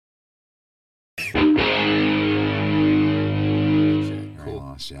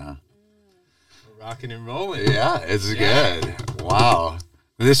podcast. Yeah. We're rocking and rolling. Yeah, it's good. Wow.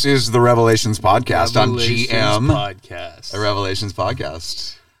 This is the Revelations podcast. I'm GM. Podcast. A Revelations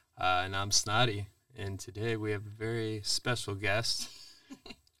podcast. And I'm Snotty. And today we have a very special guest.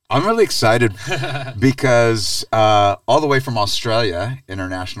 I'm really excited because all the way from Australia,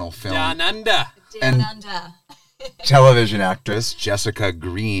 international film Down under. and television actress Jessica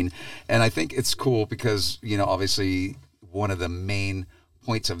Greene. And I think it's cool because, you know, obviously one of the main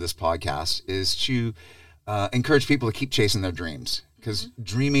points of this podcast is to encourage people to keep chasing their dreams. Because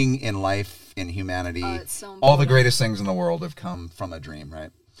dreaming in life, in humanity, all the greatest things in the world have come from a dream,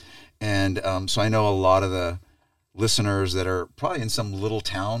 right? And so I know a lot of the listeners that are probably in some little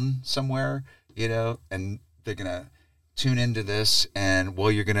town somewhere, you know, and they're going to tune into this. And,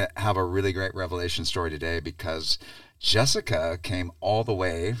 well, you're going to have a really great revelation story today because Jessica came all the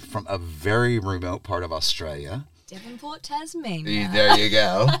way from a very remote part of Australia. Devonport, Tasmania. There you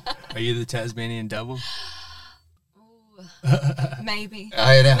go. Are you the Tasmanian devil? Maybe.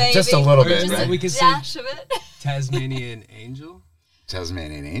 I know, Maybe. just a little bit. Just Right? We could dash say of it. Tasmanian angel.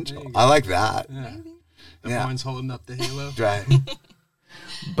 Tasmanian angel. you go. I like that. Yeah. Maybe. The Yeah. horns holding up the halo. Right.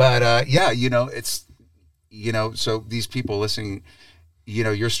 But yeah, you know, it's, you know, so these people listening, you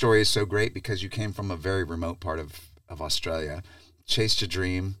know, your story is so great because you came from a very remote part of Australia, chased a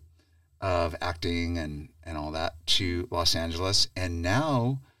dream of acting and all that to Los Angeles. And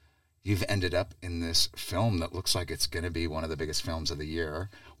now you've ended up in this film that looks like it's going to be one of the biggest films of the year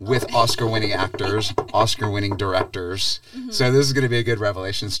with Oscar-winning actors, Oscar-winning directors. So this is going to be a good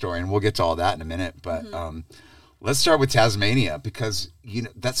revelation story, and we'll get to all that in a minute. But let's start with Tasmania because, you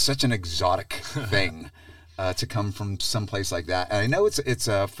know, that's such an exotic thing to come from someplace like that. And I know it's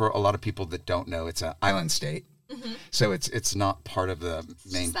for a lot of people that don't know, it's an island state. So it's not part of the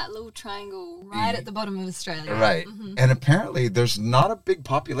main. It's that little triangle right at the bottom of Australia. Right. And apparently there's not a big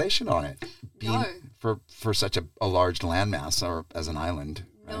population on it No. for such a large landmass or as an island.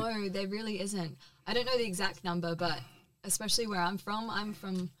 Right? No, there really isn't. I don't know the exact number, but especially where I'm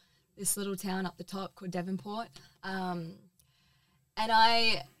from this little town up the top called Devonport. And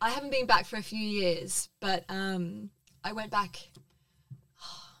I haven't been back for a few years, but I went back, it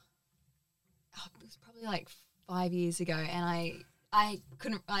was probably like 5 years ago, and I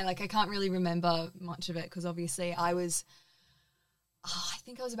can't really remember much of it because obviously I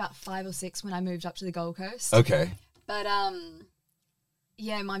think I was about 5 or 6 when I moved up to the Gold Coast. Okay. But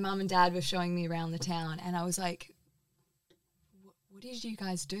yeah, my mum and dad were showing me around the town, and I was like, "What did you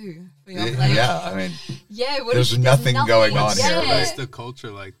guys do for your Yeah, I mean, there's nothing going on here, right? What's the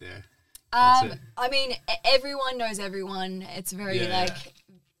culture like there? What's it? I mean, everyone knows everyone. It's very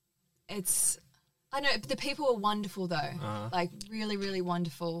it's. I know the people are wonderful though, like really, really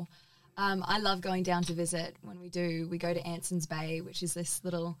wonderful. I love going down to visit when we do. We go to Anson's Bay, which is this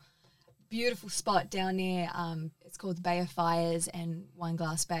little beautiful spot down near. It's called the Bay of Fires and One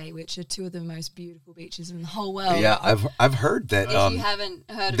Glass Bay, which are two of the most beautiful beaches in the whole world. Yeah, I've heard that. If you haven't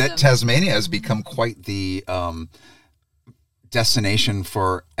heard of that them. Tasmania has become quite the destination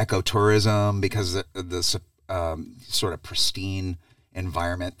for ecotourism because of the sort of pristine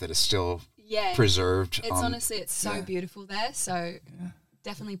environment that is still preserved. It's honestly, it's so beautiful there. So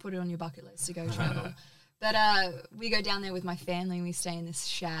definitely put it on your bucket list to go travel. But we go down there with my family and we stay in this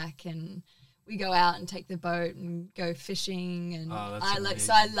shack and we go out and take the boat and go fishing and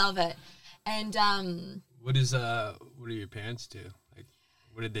I love it. And what do your parents do? Like,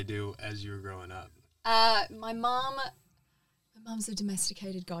 what did they do as you were growing up? my mom's a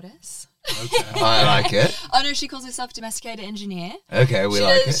domesticated goddess. Okay. I like it. Oh no, she calls herself domesticated engineer. Okay, we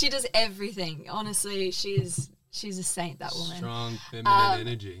like it. She does everything. Honestly, she's a saint, that woman. Strong feminine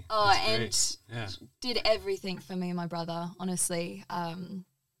energy. Oh, That's and great. did everything for me and my brother, honestly.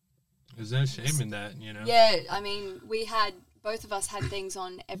 There's no shame in that, you know? Yeah, I mean, both of us had things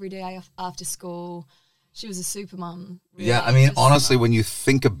on every day after school. She was a super mom. Really. Yeah, I mean, honestly, when you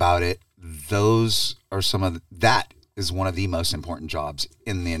think about it, those are that is one of the most important jobs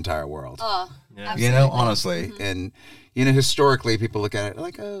in the entire world. Oh, Yeah. absolutely. You know, honestly. And, you know, historically, people look at it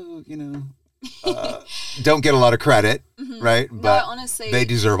like, oh, you know, don't get a lot of credit, right? But honestly, they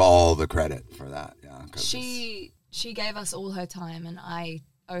deserve all the credit for that. Yeah, she gave us all her time, and I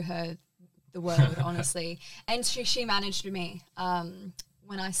owe her the world, honestly. And she managed me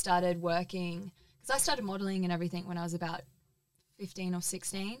when I started working, because I started modeling and everything when I was about 15 or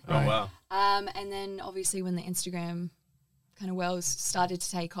 16. Oh, wow. And then obviously when the Instagram kind of world started to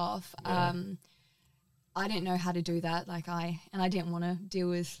take off, I didn't know how to do that. I didn't want to deal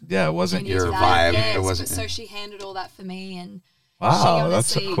with. Yeah, it wasn't any your of that. vibe. Yeah, It wasn't. So she handled all that for me, and Wow, she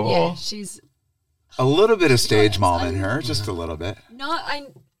that's honestly, cool. Yeah, she's a little bit of stage Yes, mom in her, just a little bit. No,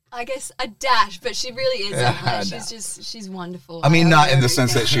 I guess a dash, but she really isn't. Like, she's wonderful. I mean, not in the everything.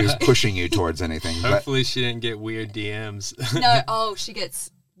 sense that she was pushing you towards anything. But Hopefully she didn't get weird DMs. No, she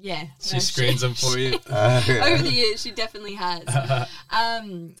gets, yeah. She screens them for you. Over the years, she definitely has.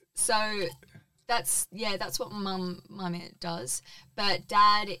 So that's what mum does. But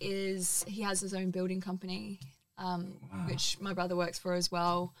dad he has his own building company, which my brother works for as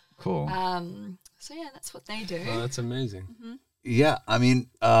well. cool. So yeah, that's what they do. Oh, that's amazing. Mm-hmm. Yeah, I mean,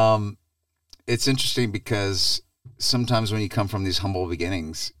 it's interesting because sometimes when you come from these humble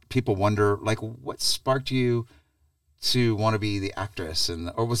beginnings, people wonder, like, what sparked you to want to be the actress,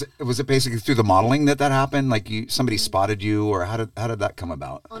 or was it basically through the modeling that happened? Like somebody spotted you, or how did that come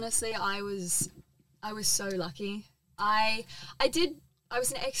about? Honestly, I was so lucky. I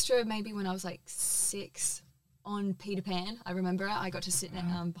was an extra maybe when I was like 6 on Peter Pan. I remember it. I got to sit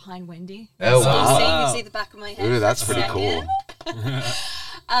behind Wendy. Oh, wow. You see the back of my head. Ooh, that's pretty cool.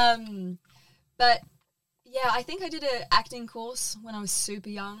 But yeah, I think I did an acting course when I was super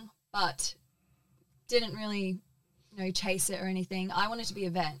young, but didn't really, chase it or anything. I wanted to be a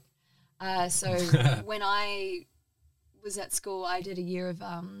vet. So when I was at school, I did a year of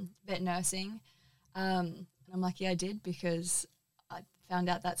vet nursing. And I'm lucky I did because I found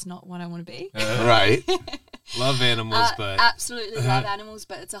out that's not what I want to be. Right. Love animals, but absolutely love animals,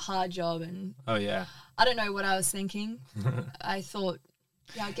 but it's a hard job, and oh yeah, I don't know what I was thinking. I thought,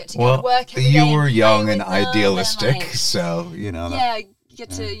 I'd get to go to work every day. You and were play young with and them idealistic, and, so I get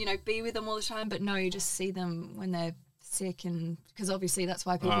to be with them all the time, but no, you just see them when they're sick, and because obviously that's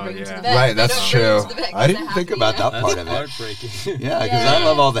why people bring them to the vet. Right, They that's don't bring them true. to the vet 'cause I they're didn't think happy, about that that's part of it. heartbreaking. Yeah, because I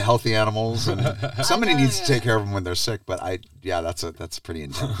love all the healthy animals, and somebody needs to take care of them when they're sick. But that's pretty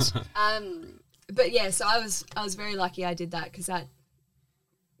intense. But yeah, so I was very lucky I did that because that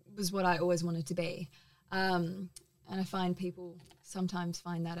was what I always wanted to be. And I find people sometimes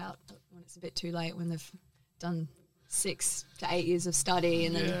find that out when it's a bit too late, when they've done 6 to 8 years of study,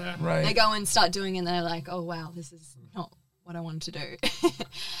 and then they go and start doing it, and they're like, oh wow, this is not what I wanted to do.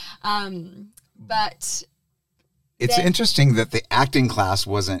 But it's interesting that the acting class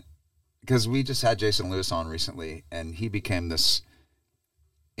wasn't, because we just had Jason Lewis on recently, and he became this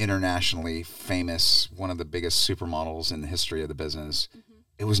internationally famous, one of the biggest supermodels in the history of the business. Mm-hmm.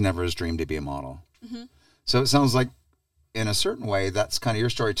 It was never his dream to be a model. Mm-hmm. So it sounds like, in a certain way, that's kind of your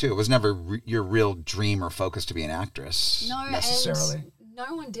story too. It was never your real dream or focus to be an actress, necessarily. And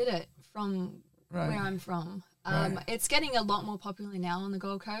no one did it from where I'm from. It's getting a lot more popular now on the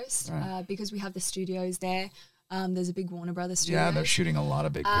Gold Coast because we have the studios there. There's a big Warner Brothers studio. Yeah, they're shooting a lot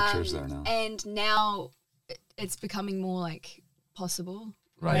of big pictures there now. And now it's becoming more like possible.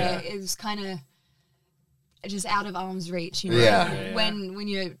 Right. It was kind of just out of arm's reach, when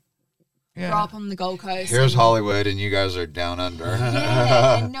you grow up on the Gold Coast. Here's Hollywood, and you guys are down under.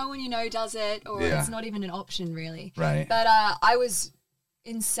 And no one does it, or it's not even an option, really. Right. But I was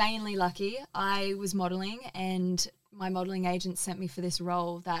insanely lucky. I was modelling, and my modelling agent sent me for this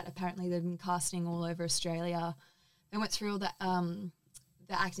role that apparently they've been casting all over Australia. They went through all the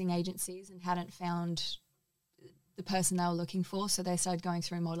acting agencies and hadn't found the person they were looking for, so they started going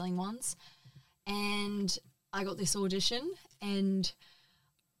through modelling ones. And I got this audition, and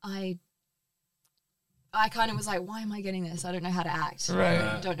I kind of was like, why am I getting this? I don't know how to act. Right.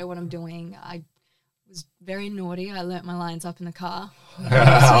 I don't know what I'm doing. I was very naughty. I learnt my lines up in the car.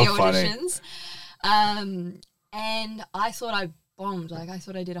 How the funny. auditions. And I thought I bombed. Like, I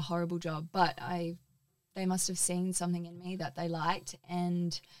thought I did a horrible job, but they must have seen something in me that they liked.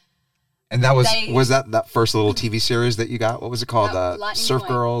 And that was that first little TV series that you got? What was it called? Surf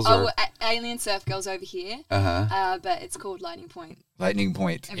Point. Girls? Alien Surf Girls over here. But it's called Lightning Point. Lightning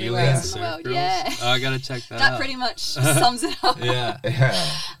Point. Everywhere else in the world. Girls? Yeah. Oh, I gotta check that out. That pretty much sums it up. Yeah.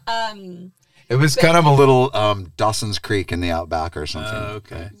 It was kind of a little Dawson's Creek in the outback or something. Oh,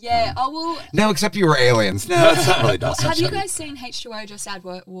 okay. Yeah. Oh, well. No, except you were aliens. No, it's not really Dawson's Have you Creek. guys seen H2O Just Add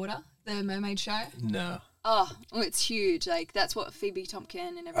Water, the mermaid show? No. Oh, well, it's huge. Like, that's what Phoebe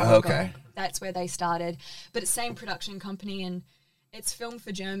Tompkin and everyone got. That's where they started. But it's same production company, and it's filmed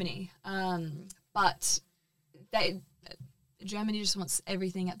for Germany. But Germany just wants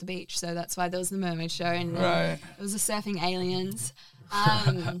everything at the beach, so that's why there was the mermaid show, and there was the surfing aliens.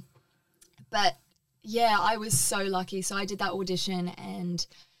 But yeah, I was so lucky. So I did that audition, and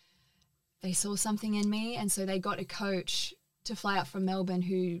they saw something in me, and so they got a coach to fly up from Melbourne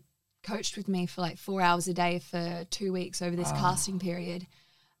who coached with me for like 4 hours a day for 2 weeks over this casting period.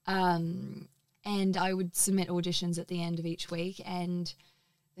 And I would submit auditions at the end of each week, and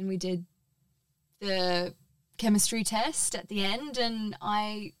then we did the chemistry test at the end, and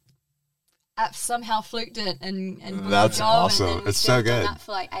I somehow fluked it and booked That's a job. awesome. And then we It's so stayed on good. that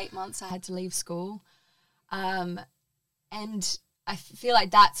for like 8 months. I had to leave school. And I feel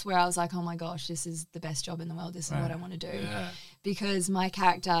like that's where I was like, oh my gosh, this is the best job in the world. This is what I want to do. Yeah. Because my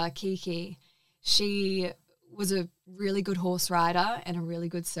character, Kiki, she was a really good horse rider and a really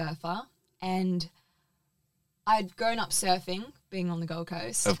good surfer. And I'd grown up surfing, being on the Gold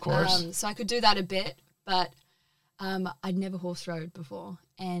Coast. Of course. So I could do that a bit, but I'd never horse rode before.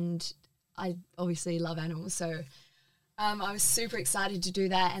 And I obviously love animals, so I was super excited to do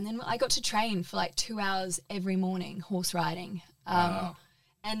that. And then I got to train for like 2 hours every morning, horse riding. Wow.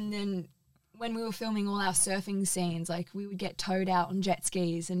 And then when we were filming all our surfing scenes, like we would get towed out on jet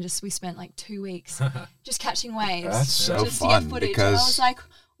skis and we spent like 2 weeks just catching waves. That's so just fun to get footage. because and I was like,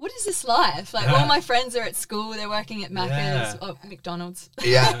 what is this life? Like all my friends are at school, they're working at Macca's or McDonald's.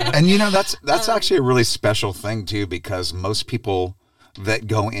 Yeah, and that's actually a really special thing too, because most people that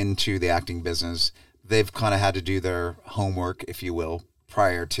go into the acting business, they've kind of had to do their homework, if you will,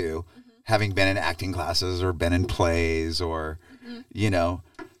 prior to having been in acting classes or been in plays or,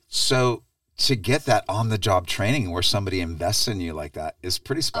 so to get that on the job training where somebody invests in you like that is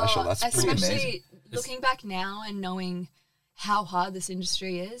pretty special. That's pretty amazing. Especially looking back now and knowing how hard this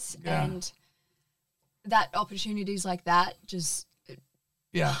industry is and that opportunities like that just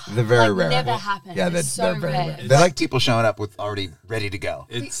they're very rare. never happen. Yeah, they're so very rare. rare. They're like people showing up with already ready to go.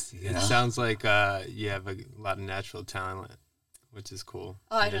 It sounds like you have a lot of natural talent, which is cool.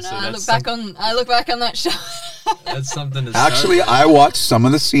 Oh, I don't know. So I look back on that show. That's something to start Actually, with. I watched some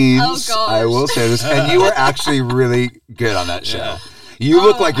of the scenes. Oh, gosh. I will say this, and you were actually really good on that show. Yeah. You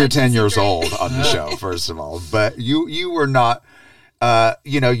look like you're I 10 years disagree. old on the show, first of all, but you were not.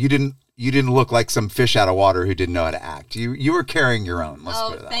 You didn't look like some fish out of water who didn't know how to act. You were carrying your own. Let's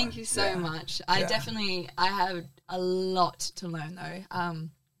put it that thank way. you so much. I have a lot to learn though. And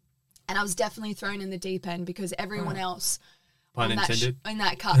I was definitely thrown in the deep end because everyone else Pun intended. in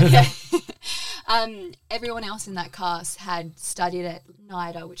that cast, everyone else in that cast had studied at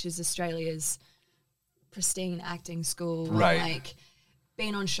NIDA, which is Australia's pristine acting school. Right. And, like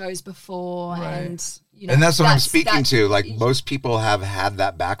been on shows before, and and that's what I'm speaking to. Like most people have had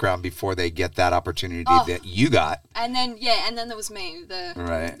that background before they get that opportunity that you got. And then there was me, the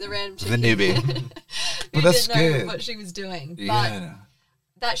random chick the newbie. who But that's didn't know good. what she was doing. But Yeah.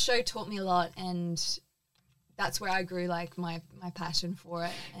 that show taught me a lot, and that's where I grew like my passion for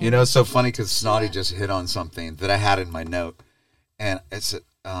it. And It's so funny because Snotty just hit on something that I had in my note, and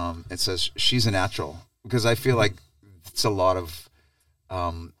it says she's a natural, because I feel like it's a lot of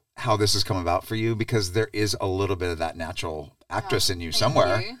how this has come about for you, because there is a little bit of that natural actress in you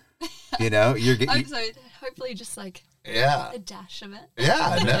somewhere. You're getting hopefully just like a dash of it.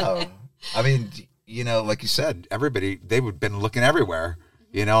 Yeah, no. I mean, like you said, they've been looking everywhere.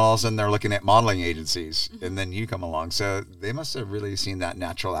 All of a sudden they're looking at modeling agencies, and then you come along. So they must have really seen that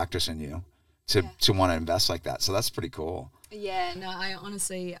natural actress in you to want to invest like that. So that's pretty cool. Yeah, no, I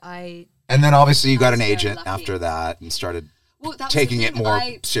honestly. And then obviously you got was an very agent lucky. after that and started Well, that was taking the it thing. more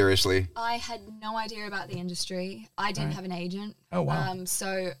seriously. I had no idea about the industry. I didn't have an agent. Oh, wow.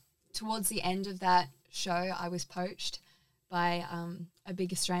 So towards the end of that show, I was poached by a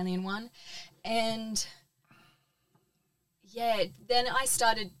big Australian one. And then I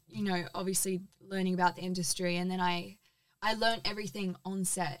started, obviously learning about the industry, and then I learned everything on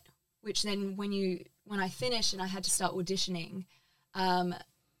set, which then when I finished and I had to start auditioning,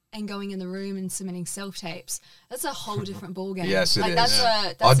 and going in the room and submitting self-tapes, that's a whole different ballgame. Yes, it is.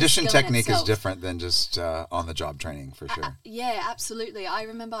 That's Audition a skill in technique is itself. different than just on-the-job training, for sure. Yeah, absolutely. I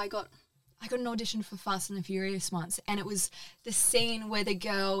remember I got an audition for Fast and the Furious once, and it was the scene where the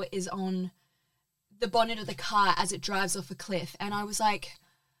girl is on the bonnet of the car as it drives off a cliff, and I was like,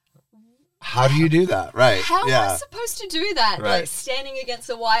 How do you do that? Right. how am I supposed to do that? Right. Like standing against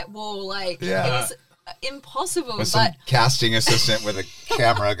a white wall, it was impossible. With some but casting assistant with a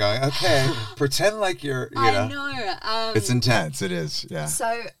camera going, okay, pretend like you're, I know. It's intense. It is. Yeah.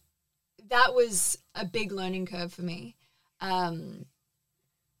 So that was a big learning curve for me.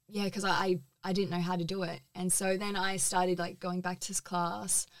 Because I didn't know how to do it. And so then I started going back to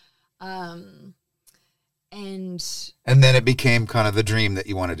class. And then it became kind of the dream that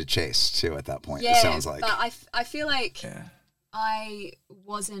you wanted to chase too at that point, it sounds like. But I feel like I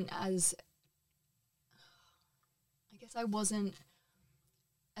wasn't as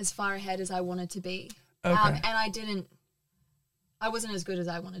far ahead as I wanted to be. Okay. And I wasn't as good as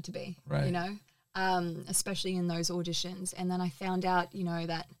I wanted to be, Right. Especially in those auditions. And then I found out,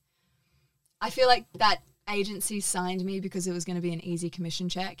 that I feel like that agency signed me because it was going to be an easy commission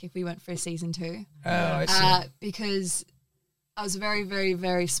check if we went for a season 2. Oh, I see. Because I was a very, very,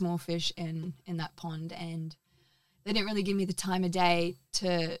 very small fish in that pond, and they didn't really give me the time of day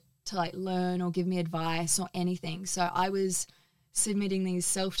to like learn or give me advice or anything. So I was submitting these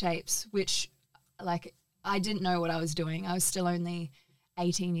self-tapes, which like I didn't know what I was doing. I was still only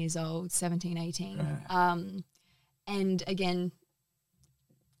 18 years old, 17, 18. Right. And again,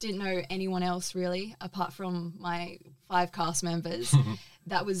 didn't know anyone else really apart from my 5 cast members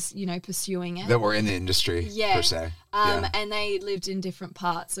that was, you know, pursuing it. That were in the industry, per se. And they lived in different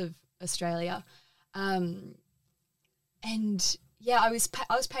parts of Australia. And yeah, I was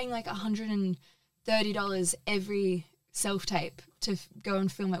paying like $130 every self-tape to go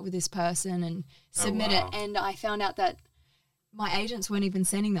and film it with this person and submit it. And I found out that my agents weren't even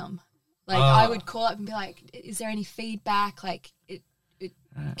sending them. Like I would call up and be like, is there any feedback? Like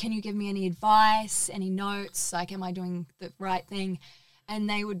can you give me any advice, any notes? Like, am I doing the right thing? And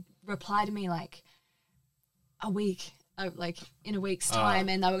they would reply to me like in a week's time.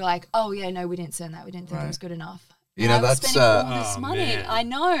 And they were like, oh yeah, no, we didn't send that. We didn't think it was good enough. You know, that's spending all this money. Man. I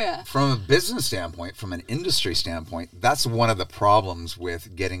know. From a business standpoint, from an industry standpoint, that's one of the problems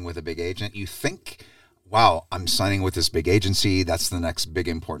with getting with a big agent. You think, wow, I'm signing with this big agency. That's the next big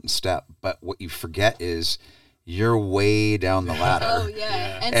important step. But what you forget is you're way down the ladder. Oh,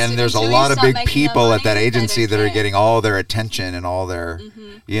 yeah. And there's a lot of big people at that agency that are getting all their attention and all their,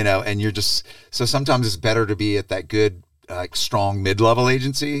 you know, and you're just, so sometimes it's better to be at that good, like strong mid-level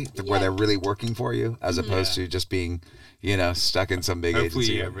agency where they're really working for you as opposed to just being, you know, stuck in some big Hopefully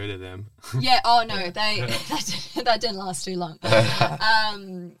agency. you get rid of them. Yeah. Oh no, that didn't last too long.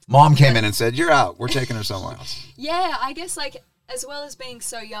 Mom came in and said, "You're out. We're taking her somewhere else." Yeah, I guess like as well as being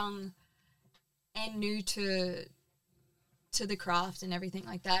so young and new to the craft and everything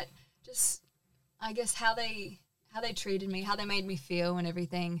like that, just I guess how they treated me, how they made me feel and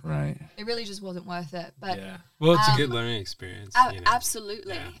everything. Right. It really just wasn't worth it. But yeah. Well, it's a good learning experience. You know?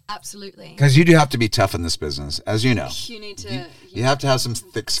 Absolutely. Yeah. Absolutely. Because you do have to be tough in this business, as you know. You need to. You have to have some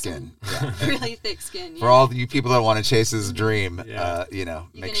thick skin. Yeah. Really thick skin. For all you people that want to chase this dream, Yeah. you know,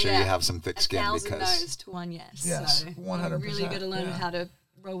 You're make gonna sure you get have some thick skin 1,000 because no's to one yes. Yes, So 100%, you really got to learn yeah. how to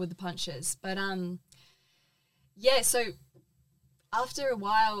roll with the punches. But yeah. So after a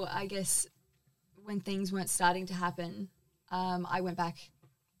while, I guess when things weren't starting to happen, I went back,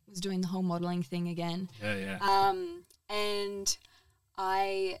 was doing the whole modeling thing again. Yeah. And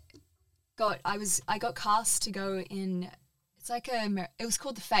I got cast to go in. It's like it was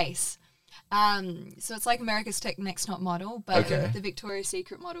called The Face. So it's like America's Next Top Model, but the Victoria's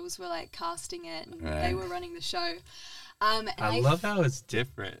Secret models were like casting it, and they were running the show. And I love how it's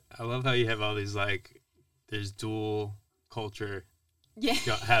different. I love how you have all these like, there's dual culture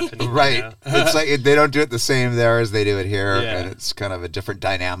happening. right. You know? It's like they don't do it the same there as they do it here, Yeah. and it's kind of a different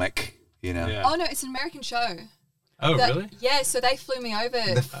dynamic, you know. Yeah. Oh no, it's an American show. Oh, really? Yeah, so they flew me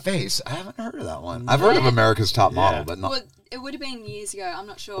over. The Face. I haven't heard of that one. I've heard of America's Top Model, but not. Well, it would have been years ago. I'm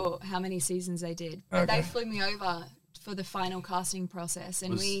not sure how many seasons they did. But they flew me over for the final casting process,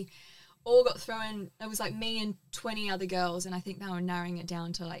 and we all got thrown. It was like me and 20 other girls, and I think they were narrowing it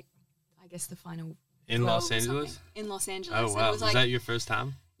down to like, I guess the final. In Los Angeles? In Los Angeles. Oh, wow. It was Was that your first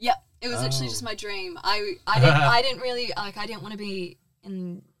time? Yep. It was literally just my dream. I didn't really, like, I didn't want to be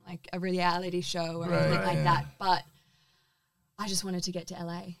in like a reality show or anything like that, but I just wanted to get to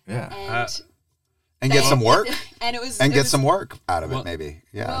LA. Yeah. And get some work. And it was get some work out of it, Well, maybe.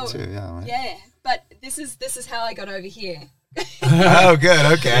 Yeah, well, too. Yeah. Right. Yeah. But this is how I got over here. Oh,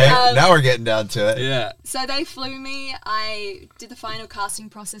 good. Okay. Now we're getting down to it. Yeah. So they flew me. I did the final casting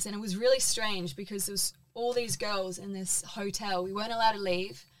process, and it was really strange because there was all these girls in this hotel. We weren't allowed to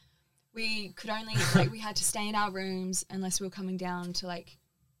leave. We could only we had to stay in our rooms unless we were coming down to like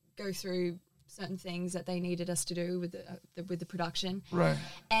go through certain things that they needed us to do with the production. Right.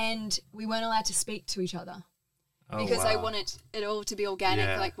 And we weren't allowed to speak to each other. Oh, Because wow. they wanted it all to be organic,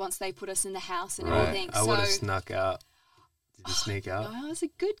 Yeah. like once they put us in the house and Right. everything. I would have snuck out. Did you sneak out? I was a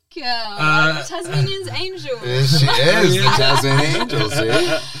good girl. Tasmanian's angel. She is the Tasmanian Angel,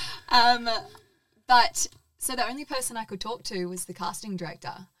 see? But so the only person I could talk to was the casting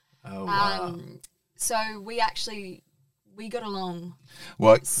director. Oh, wow. So we got along.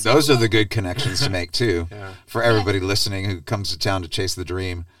 Well, those are the good connections to make, too. Yeah. For everybody listening who comes to town to chase the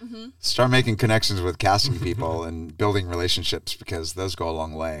dream, start making connections with casting people and building relationships because those go a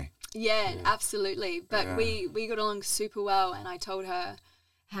long way. Yeah, absolutely. But we got along super well, and I told her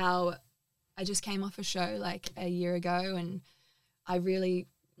how I just came off a show like a year ago, and I really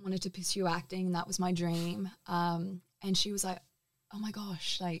wanted to pursue acting, and that was my dream. And she was like, "Oh my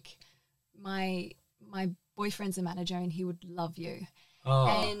gosh, like my boyfriend's a manager, and he would love you." Oh.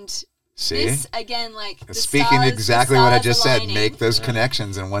 And See? This, again, like, the speaking stars, exactly the what I stars just said, aligning. make those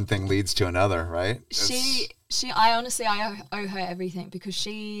connections and one thing leads to another, right? I honestly, I owe her everything because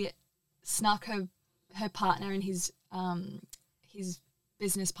she snuck her partner and his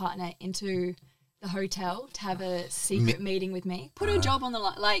business partner into the hotel to have a secret meeting with me. Put her job on the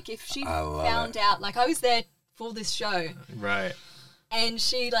line. Like, if she found out, like, I was there for this show. Right. And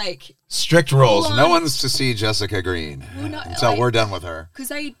she, like... Strict rules. No one's to see Jessica Greene until like, we're done with her. Because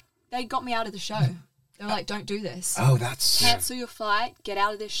they got me out of the show. They were like, don't do this. Oh, that's... Cancel your flight. Get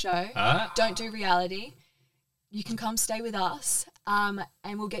out of this show. Don't do reality. You can come stay with us. And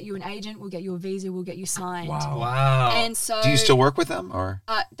we'll get you an agent. We'll get you a visa. We'll get you signed. Wow. And so... Do you still work with them? Or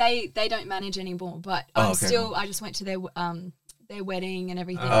They don't manage anymore. But I just went to their wedding and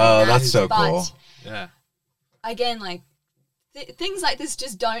everything. Oh, that's so cool. Yeah. Again, like, things like this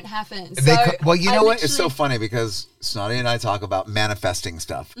just don't happen. Well, you know what? It's so funny because Snotty and I talk about manifesting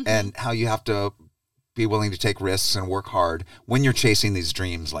stuff and how you have to be willing to take risks and work hard when you're chasing these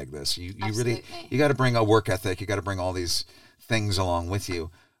dreams like this. You really, you got to bring a work ethic. You got to bring all these things along with you.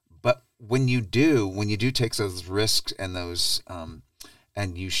 But when you do take those risks and those,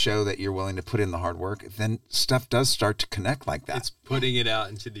 and you show that you're willing to put in the hard work, then stuff does start to connect like that. It's putting it out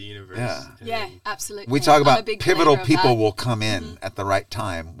into the universe. Yeah. Yeah, absolutely. We talk about pivotal believer of people that. will come in at the right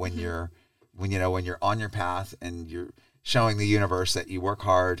time when you're when you're on your path and you're showing the universe that you work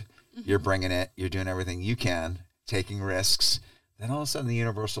hard, you're bringing it, you're doing everything you can, taking risks. Then all of a sudden the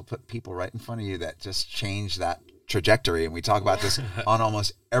universe will put people right in front of you that just change that trajectory. And we talk about this on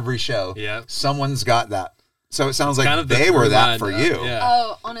almost every show. Yeah. Someone's got that. So it sounds like they were that for you. Yeah.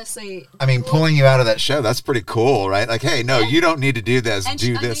 Oh, honestly. I mean, pulling you out of that show, that's pretty cool, right? Like, hey, no, you don't need to do this. And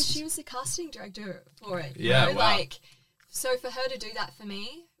do I this. mean, she was the casting director for it. Yeah, You know? wow. Like, so for her to do that for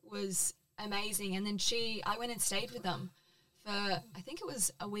me was amazing. And then I went and stayed with them for, I think it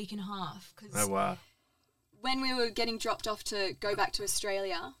was a week and a half. Cause Oh, wow. when we were getting dropped off to go back to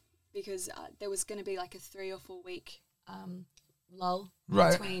Australia, because there was going to be like a 3 or 4 week lull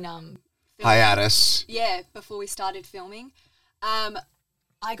between filming. Hiatus. Yeah, before we started filming.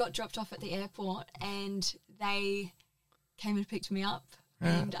 I got dropped off at the airport and they came and picked me up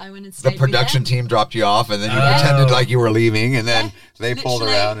and I went and stayed The production team dropped you off and then you pretended like you were leaving and then they pulled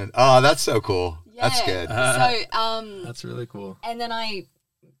around and that's so cool. Yeah. That's good. So That's really cool. and then I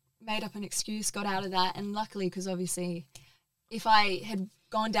made up an excuse, got out of that, and luckily, because obviously if I had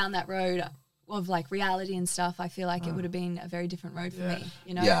gone down that road of like reality and stuff, I feel like it would have been a very different road for me,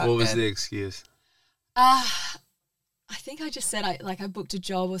 you know? Yeah. What was the excuse? I think I just said I booked a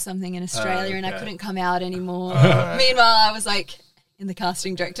job or something in Australia and I couldn't come out anymore. Meanwhile, I was like in the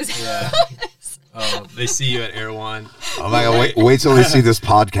casting director's office. Oh, they see you at Air One. Oh my God, wait till they see this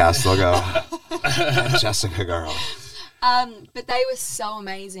podcast. They'll go, that Jessica girl. But they were so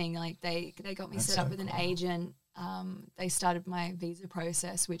amazing. Like they got me set up with an agent. They started my visa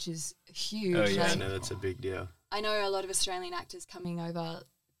process, which is huge. Oh yeah, like, I know that's a big deal. I know a lot of Australian actors coming over.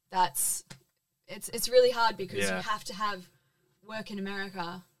 It's really hard because you have to have work in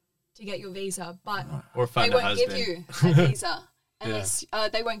America to get your visa, but Or find they a won't husband. give you a visa unless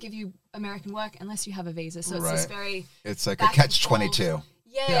they won't give you American work unless you have a visa. So it's this very It's like a back and catch-22.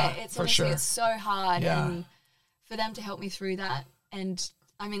 Yeah, it's for honestly sure. it's so hard, Yeah. and for them to help me through that, and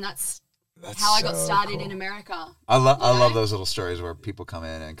I mean that's That's how I got so started cool. in America. I love those little stories where people come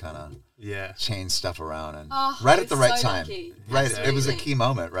in and kind of change stuff around and right I at the was right so time. lucky. Right, it was a Absolutely. key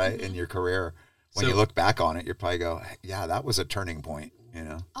moment, right, in your career. When you look back on it, you probably go, "Yeah, that was a turning point." You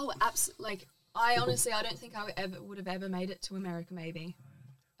know? Oh, absolutely. Like I honestly, I don't think I would have ever made it to America. Maybe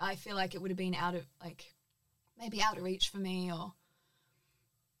I feel like it would have been out of reach for me, or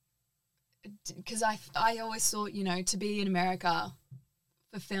because I always thought, you know, to be in America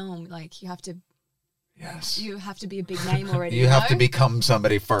for film, like you have to be a big name already. You have to become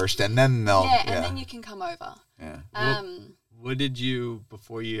somebody first, and then they'll and then you can come over. Yeah. What did you,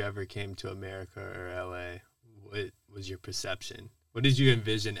 before you ever came to America or LA, what was your perception? What did you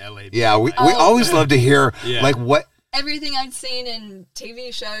envision LA being We like? always love to hear like what. Everything I'd seen in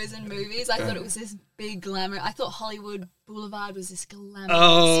TV shows and movies, I thought it was this big glamour. I thought Hollywood Boulevard was this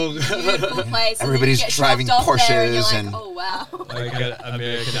glamorous, beautiful place. And Everybody's then you get driving dropped off there and you're Porsches like, and- oh wow. Like an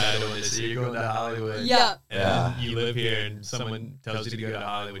American Idol, they say you're going to Hollywood. Yeah. And you live here and someone tells you to go to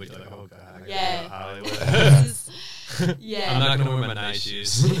Hollywood. You're like, oh, God, I gotta Yeah. go to Hollywood. Yeah. I'm not going to wear my nice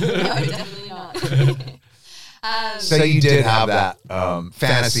shoes. No, definitely not. So you did have that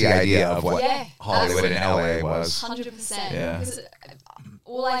fantasy idea of what Yeah, Hollywood and LA was. 100%. Yeah. Because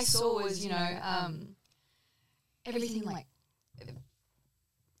all I saw was, you know, everything like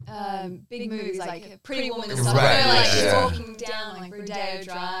big movies like Pretty Woman and Right, stuff. Like yeah. walking down like Rodeo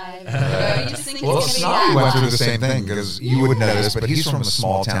Drive. You just think Well, it's Snobby going to be went that. through the same thing because you would know this, but he's from a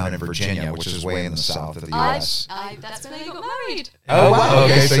small town in Virginia, which is way in the south of the U.S. That's where they got married. Oh, wow.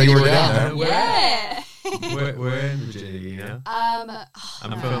 Okay, so you were down there. Yeah. We're in Virginia, you know?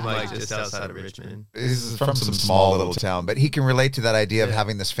 I'm from like just outside of Richmond. He's from some small little town, but he can relate to that idea of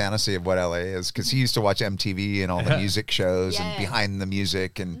having this fantasy of what LA is because he used to watch MTV and all the music shows and behind the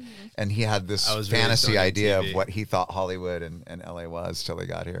music, and he had this fantasy idea of what he thought Hollywood and LA was till he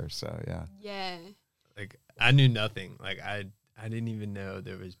got here. So Yeah. Like I knew nothing. Like I didn't even know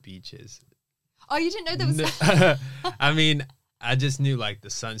there was beaches. Oh, you didn't know there was... I mean, I just knew like the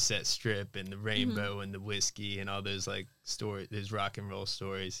Sunset Strip and the rainbow and the whiskey and all those like stories, those rock and roll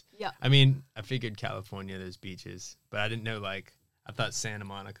stories. Yeah. I mean, I figured California, there's beaches, but I didn't know like, I thought Santa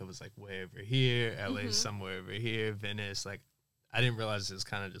Monica was like way over here, LA's somewhere over here, Venice. Like, I didn't realize it was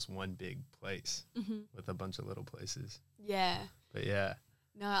kind of just one big place with a bunch of little places. Yeah. But yeah.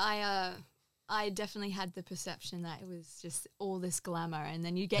 No, I definitely had the perception that it was just all this glamour, and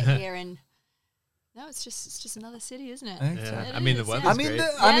then you get here and no, it's just another city, isn't it? Yeah. I mean, the weather's great.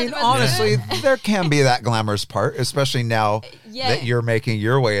 I mean, honestly, there can be that glamorous part, especially now that you're making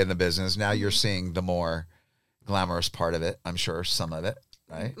your way in the business. Now you're seeing the more glamorous part of it. I'm sure some of it,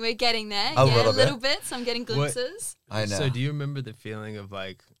 right? We're getting there. A little bit. bits. I'm getting glimpses. I know. So do you remember the feeling of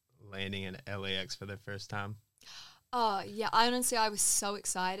like landing in LAX for the first time? Oh, yeah. Honestly, I was so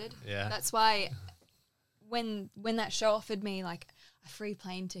excited. Yeah. That's why when that show offered me like a free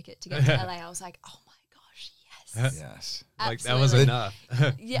plane ticket to get to LA, I was like, oh my gosh, yes. Yes. Like that was enough.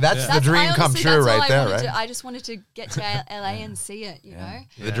 Yeah, That's the dream come true right there, right? I just wanted to get to LA and see it, you know?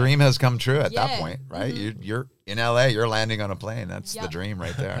 The dream has come true at that point, right? You're in LA, you're landing on a plane. That's the dream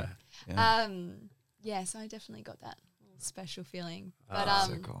right there. Yeah, so I definitely got that little special feeling. But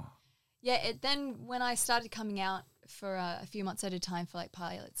so cool. Yeah, then when I started coming out for a few months at a time for like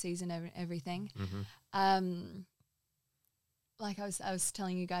pilot season and everything, like I was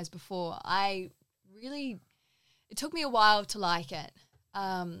telling you guys before, it took me a while to like it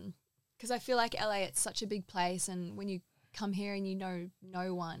because I feel like LA, it's such a big place, and when you come here and you know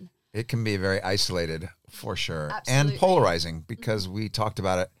no one, it can be very isolated for sure. Absolutely. And polarizing because we talked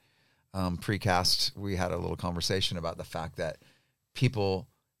about it precast. We had a little conversation about the fact that people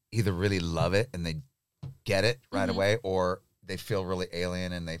either really love it and they get it right away, or they feel really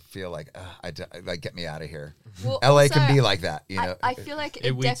alien and they feel like, like get me out of here. Well, LA also, can be like that, you know. I feel like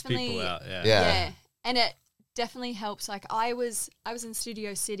it weeds definitely people out. Yeah, and it definitely helps. Like I was in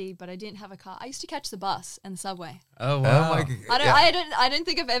Studio City, but I didn't have a car. I used to catch the bus and the subway. Oh wow! Oh my God. I don't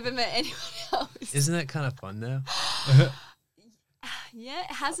think I've ever met anyone else. Isn't that kind of fun though? Yeah,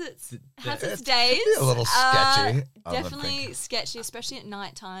 it has its days. A little sketchy. Definitely sketchy, especially at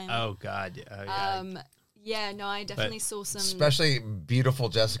nighttime. Oh God! Yeah. Yeah, no, I definitely saw some. Especially beautiful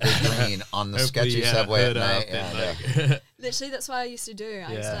Jessica Greene on the sketchy subway at night. Literally, that's what I used to do.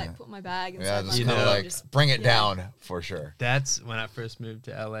 I used to like put my bag and just my kind of like just bring it down for sure. That's when I first moved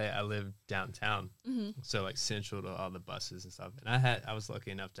to LA. I lived downtown, so like central to all the buses and stuff. And I was lucky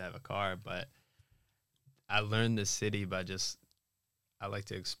enough to have a car, but I learned the city by I like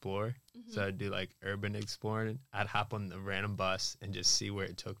to explore, so I'd do like urban exploring. I'd hop on the random bus and just see where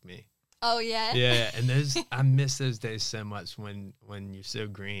it took me. Oh yeah. Yeah, and I miss those days so much when you're so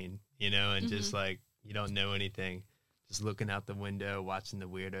green, you know, and just like you don't know anything, just looking out the window, watching the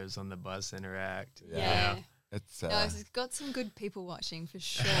weirdos on the bus interact. Yeah. It's it's got some good people watching for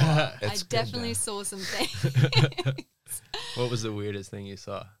sure. I It's definitely saw some things. What was the weirdest thing you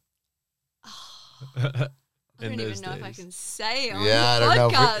saw? I don't even know if I can say on I the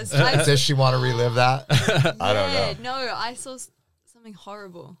don't know. podcast. Does she want to relive that? I don't know. No, I saw something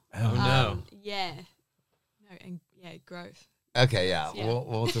horrible. Oh no. Yeah. No, and growth. Okay, Yeah.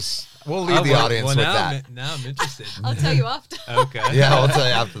 We'll leave the audience with that. Now I'm interested. I'll tell you after. Okay. Yeah, I'll tell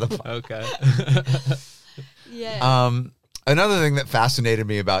you after the Okay. Yeah. Another thing that fascinated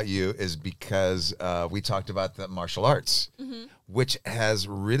me about you is because we talked about the martial arts, which has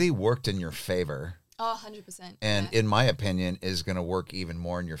really worked in your favor. Oh, 100%. And in my opinion, is going to work even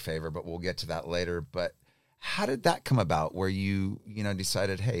more in your favor, but we'll get to that later. But how did that come about where you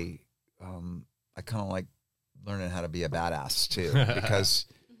decided, hey, I kind of like learning how to be a badass too? Because,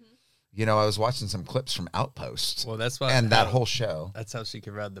 I was watching some clips from Outpost. Well, that's why. And that whole show. That's how she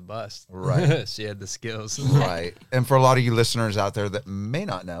could ride the bus. Right. She had the skills. Right. And for a lot of you listeners out there that may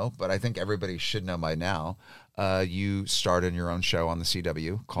not know, but I think everybody should know by now, you started your own show on the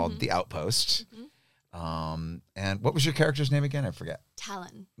CW called The Outpost. And what was your character's name again? I forget.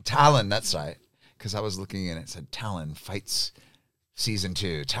 Talon. Talon, that's right. Because I was looking and it said Talon fights season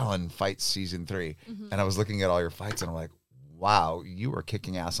 2, Talon fights season 3. And I was looking at all your fights and I'm like, wow, you were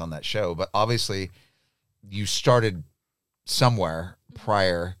kicking ass on that show. But obviously you started somewhere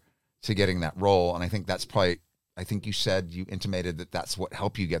prior to getting that role. And I think that's probably, I think you said, you intimated that that's what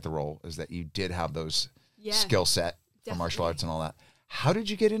helped you get the role, is that you did have those skill set for martial arts and all that. How did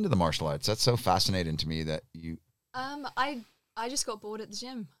you get into the martial arts? That's so fascinating to me that you... I just got bored at the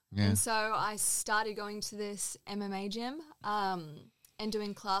gym. Yeah. And so I started going to this MMA gym and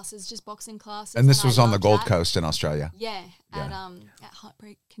doing classes, just boxing classes. And this was on the Gold Coast in Australia? Yeah, at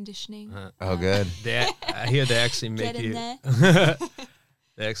Heartbreak Conditioning. Oh, good. I hear they actually make Get in you... there.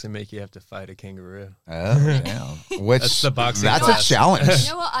 They actually make you have to fight a kangaroo. Oh, damn. Which, that's the boxing That's class. a challenge.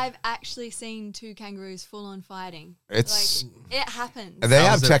 You know what? I've actually seen 2 kangaroos full on fighting. It's like, it happens. They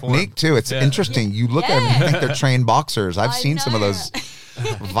have technique too. It's interesting. You look at them and you think they're trained boxers. I've seen some of those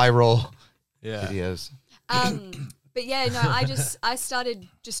viral videos. But yeah, no, I started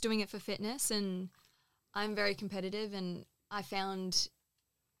just doing it for fitness, and I'm very competitive, and I found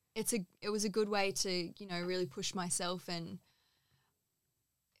it was a good way to, really push myself. And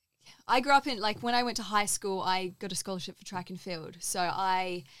I grew up in, like, when I went to high school, I got a scholarship for track and field. So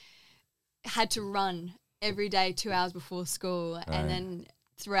I had to run every day 2 hours before school. Right. And then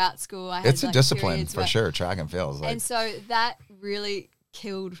throughout school, I had It's a discipline for sure, track and field. And so that really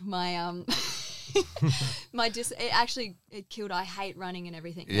killed my, it killed, I hate running and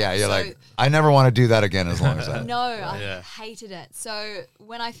everything. Yeah, you're like, I never want to do that again as long as I... No, I hated it. So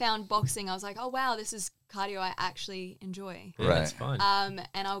when I found boxing, I was like, oh, wow, this is cardio I actually enjoy. Yeah, right. It's fun.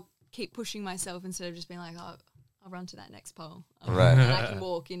 And I'll keep pushing myself instead of just being like, oh, I'll run to that next pole. Right. And I can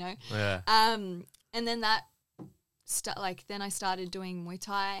walk, Yeah. And then that, then I started doing Muay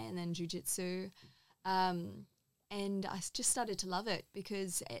Thai and then Jiu Jitsu. And I just started to love it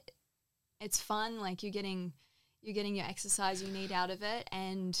because it's fun. Like you're getting your exercise you need out of it.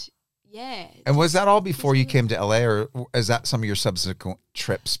 And yeah. And was that all before you came to LA, or is that some of your subsequent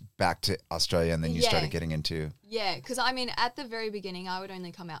trips back to Australia and then you started getting into? Yeah, because I mean, at the very beginning, I would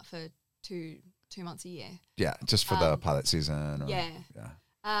only come out for two months a year. Yeah, just for the pilot season. Yeah.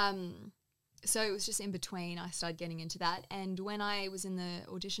 So it was just in between. I started getting into that, and when I was in the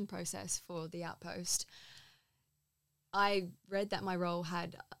audition process for The Outpost, I read that my role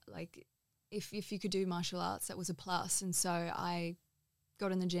had if you could do martial arts, that was a plus, and so I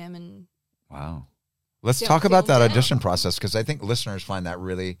got in the gym and... Wow. Let's talk about that audition process, because I think listeners find that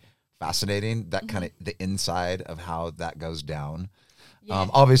really fascinating, that kind of the inside of how that goes down. Yeah.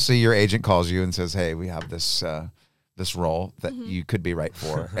 Obviously, your agent calls you and says, hey, we have this this role that you could be right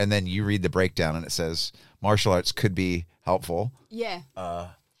for. And then you read the breakdown and it says martial arts could be helpful. Yeah.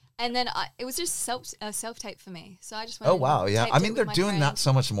 And then it was just self-tape for me. So I just went. Oh, wow. Yeah. I mean, they're doing friend. that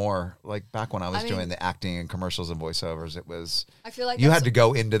so much more. Like back when I was doing the acting and commercials and voiceovers, it was, I feel like you had to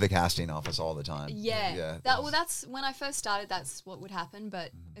go into the casting office all the time. Yeah. That's when I first started, that's what would happen. But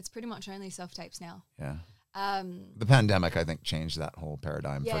it's pretty much only self-tapes now. Yeah. The pandemic, I think, changed that whole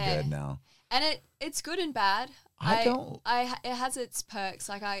paradigm for good now. And it's good and bad. It has its perks.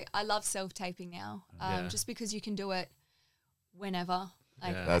 Like I love self-taping now. Just because you can do it whenever.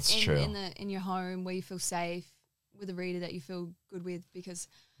 Like that's true. In your home where you feel safe with a reader that you feel good with, because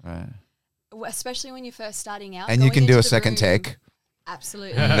especially when you're first starting out, and you can do a second take.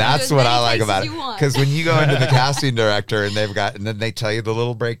 Absolutely. That's what I like about it. Because when you go into the casting director and then they tell you the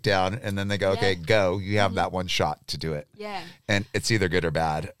little breakdown and then they go, okay, go. You have that one shot to do it. Yeah. And it's either good or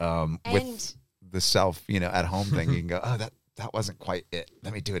bad. With the self, at home thing, you can go, oh, that wasn't quite it.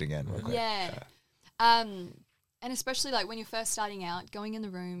 Let me do it again real quick. Yeah. And especially like when you're first starting out, going in the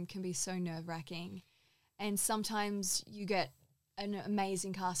room can be so nerve-wracking. And sometimes you get an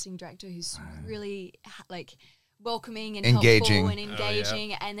amazing casting director who's really welcoming and engaging. helpful and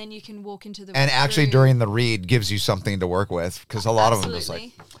engaging, and then you can walk into the and actually room. During the read gives you something to work with, because a lot of them just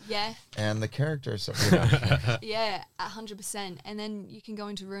and the characters, yeah, 100%. And then you can go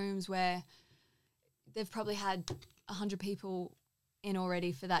into rooms where they've probably had 100 people in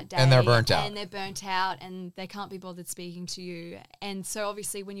already for that day, and they're burnt out and they can't be bothered speaking to you. And so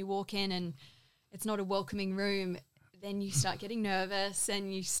obviously when you walk in and it's not a welcoming room, then you start getting nervous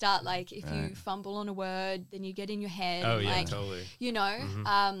and you start if you fumble on a word, then you get in your head. Oh, yeah, totally.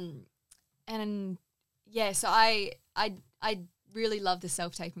 So I really love the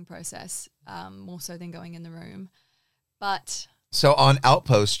self-taping process, more so than going in the room. But so on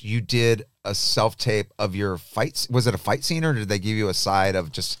Outpost, you did a self-tape of your fights. Was it a fight scene, or did they give you a side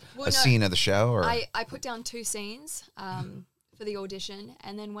of just scene of the show? Or I put down 2 scenes for the audition,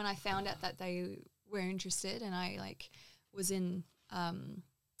 and then when I found out that they were interested and I was in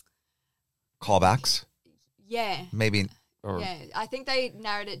callbacks. Yeah. Maybe or I think they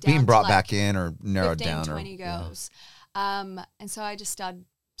narrowed it down. being brought to back in or narrowed 15, down 20 girls. And so I just started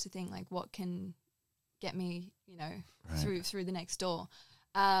to think like, what can get me, through the next door.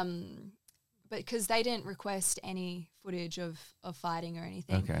 But because they didn't request any footage of fighting or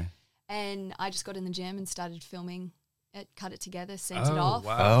anything. Okay. And I just got in the gym and started filming it, cut it together, sent it off.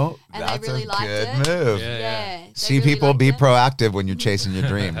 Wow. Oh, And that's they really a liked good it. move. Yeah. See, really people liked be it. proactive when you're chasing your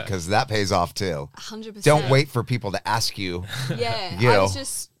dream because that pays off too. 100%. Don't wait for people to ask you. Yeah. You I know. was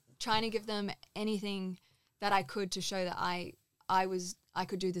just trying to give them anything that I could to show that I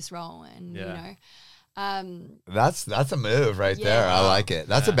could do this role, and That's a move right Yeah. there. I like it.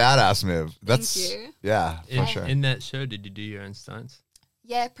 That's a badass move. That's you. yeah, for sure. In that show, did you do your own stunts?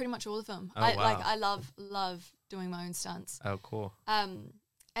 Yeah, pretty much all of them. Oh, I wow. love doing my own stunts. Oh, cool. And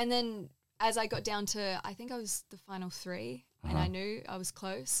then as I got down to, I think I was the final 3, and I knew I was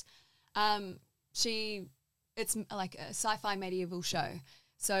close. It's like a sci-fi medieval show,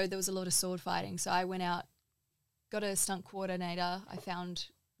 so there was a lot of sword fighting. So I went out, got a stunt coordinator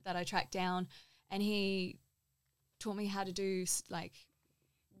that I tracked down, and he taught me how to do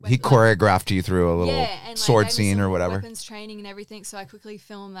He choreographed you through a little sword gave me scene some or whatever. weapons training and everything. So I quickly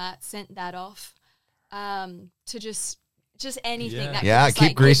filmed that, sent that off to just anything. Yeah. That could Yeah, just, keep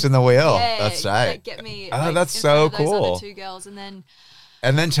get- greasing the wheel. yeah, That's right. like, get me. Oh, that's in so front of those cool. Other 2 girls, and then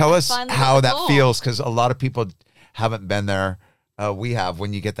And then tell us finally how got the that call. feels, because a lot of people haven't been there. We have,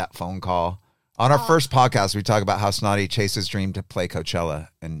 when you get that phone call. On our first podcast, we talk about how Snotty chased his dream to play Coachella,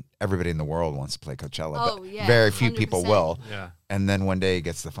 and everybody in the world wants to play Coachella, Oh, but yeah, very few people 100%. will. Yeah. And then one day he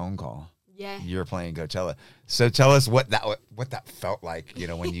gets the phone call. yeah, You're playing Coachella. So tell us what that felt like,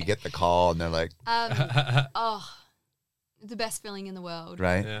 when you get the call and they're like, the best feeling in the world,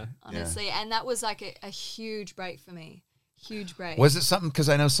 right? Yeah. honestly. And that was like a huge break for me. Huge break. Was it something, because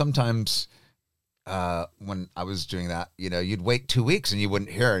I know sometimes when I was doing that, you'd wait 2 weeks and you wouldn't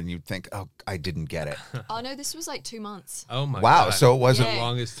hear it and you'd think, oh, I didn't get it. Oh no, this was like 2 months. Oh my Wow, God. so it wasn't- the Yeah.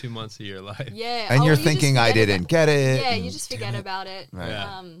 longest 2 months of your life. Yeah, And you're you just thinking, I forget didn't get it. Yeah, and you just damn forget it. about it. Right.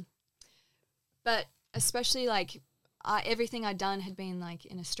 Yeah. But especially everything I'd done had been like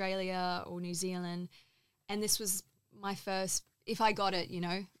in Australia or New Zealand, and this was my first. If I got it,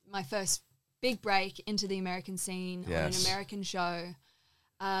 my first big break into the American scene on an Yes. American show.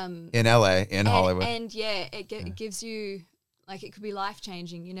 In LA, in Hollywood. And it gives you, like, it could be life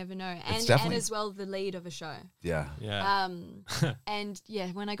changing. You never know. And definitely- as well the lead of a show. Yeah. Yeah. And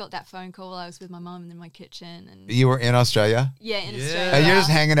when I got that phone call, I was with my mom in my kitchen, and You were in Australia? in Yeah. Australia. And you're just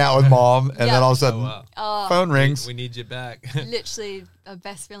hanging out with mom, and then all of a sudden, wow. Oh, phone rings. We need you back. literally the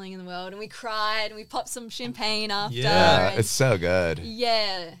best feeling in the world. And we cried, and we popped some champagne after. Yeah, and it's so good.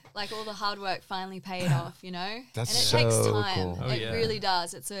 like all the hard work finally paid off, That's and it takes so time. cool. Oh, It yeah. really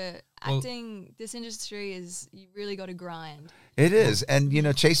does. It's Well- acting. This industry you really got to grind. It is. And,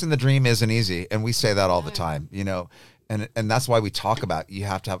 chasing the dream isn't easy. And we say that all the No. time, and that's why we talk about you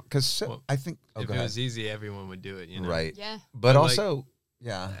have to have, because Well, I think, if go it ahead. was easy, everyone would do it. Right. Yeah. But But, also,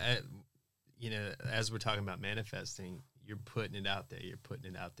 yeah. As we're talking about manifesting, you're putting it out there.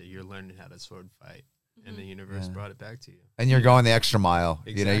 You're learning how to sword fight, and the universe Yeah. brought it back to you. And you're going the extra mile.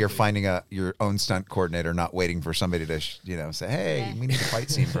 You're Exactly. finding your own stunt coordinator, not waiting for somebody to, say, hey, Yeah. we need a fight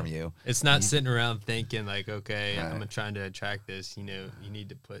scene from you. It's not sitting around thinking like, okay, Right. I'm trying to attract this. You need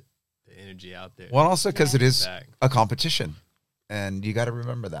to put the energy out there. Well, also because it is Back. a competition. And you got to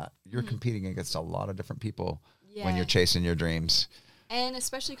remember that. You're competing against a lot of different people when you're chasing your dreams. And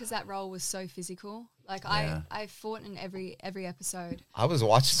especially because that role was so physical. Like Yeah. I fought in every episode. I was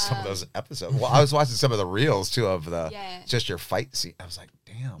watching some of those episodes. Well, I was watching some of the reels too of Yeah. just your fight scene. I was like,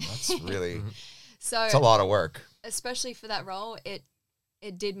 damn, that's really, So it's a lot of work. especially for that role, it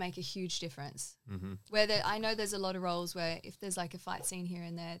did make a huge difference. Mm-hmm. I know there's a lot of roles where if there's like a fight scene here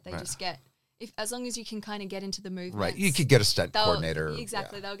and there, they just get as long as you can kind of get into the movement. Right. You could get a stunt coordinator.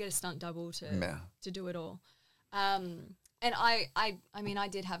 Exactly. Yeah. They'll get a stunt double Yeah. to do it all. And I mean, I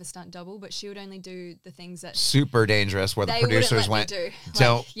did have a stunt double, but she would only do the things that Super dangerous where the they wouldn't producers let me went, do.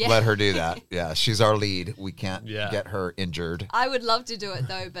 don't Like, yeah. let her do that. Yeah. She's our lead. We can't Yeah. get her injured. I would love to do it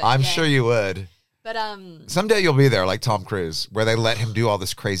though, but I'm yeah. sure you would. But Someday you'll be there like Tom Cruise, where they let him do all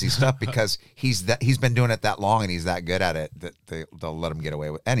this crazy stuff because he's been doing it that long and he's that good at it that they'll let him get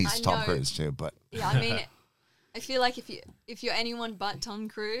away with. And he's I Tom know. Cruise too, but yeah, I mean, I feel like if you're anyone but Tom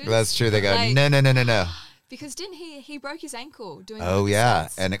Cruise, that's true. They go, like- no. because didn't he broke his ankle doing? Oh all the yeah,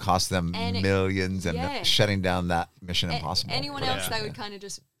 stunts. and it cost them And it- millions and yeah. shutting down that Mission Impossible. Anyone else, production, they would kind of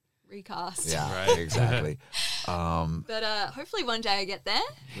just recast. Yeah, Right. exactly. But hopefully one day I get there.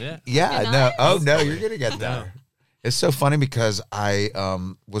 Yeah. Yeah, Be no. nice. Oh no, you're gonna get there. It's so funny because I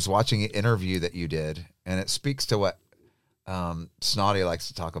was watching an interview that you did, and it speaks to what Snotty likes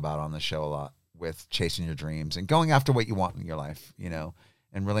to talk about on the show a lot with chasing your dreams and going after what you want in your life, you know,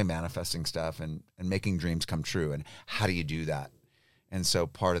 and really manifesting stuff and making dreams come true. And how do you do that? And so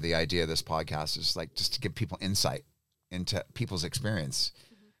part of the idea of this podcast is like just to give people insight into people's experience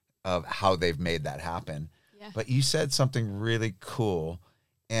of how they've made that happen. Yeah. But you said something really cool,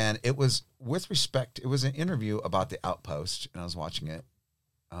 and it was with respect. It was an interview about the Outpost, and I was watching it.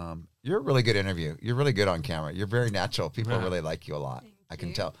 You're a really good interview. You're really good on camera. You're very natural. People really like you a lot. I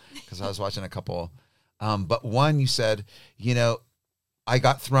can tell because I was watching a couple. But one, you said, you know, I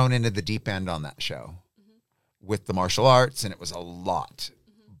got thrown into the deep end on that show with the martial arts, and it was a lot.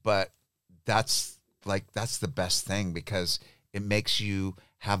 But that's the best thing because it makes you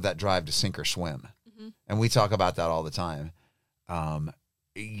have that drive to sink or swim. And we talk about that all the time.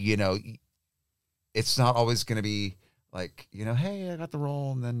 You know, it's not always going to be like, you know, hey, I got the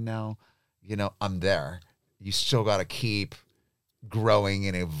role and then now, you know, I'm there. You still got to keep growing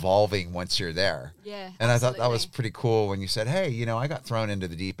and evolving once you're there. Yeah. And I thought that was pretty cool when you said, hey, you know, I got thrown into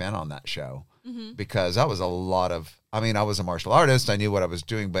the deep end on that show because that was a lot of, I mean, I was a martial artist. I knew what I was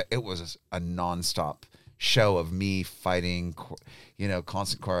doing, but it was a nonstop show of me fighting, you know,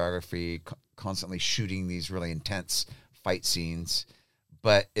 constant choreography, constantly shooting these really intense fight scenes.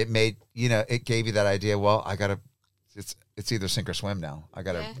 But it made, you know, it gave you that idea. Well, it's either sink or swim now. I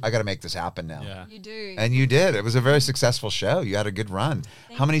gotta make this happen now. Yeah. You do. And you did. It was a very successful show. You had a good run.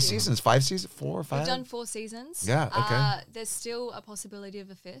 How many seasons? 5 seasons? 4 or 5? We've done 4 seasons. Yeah, okay. There's still a possibility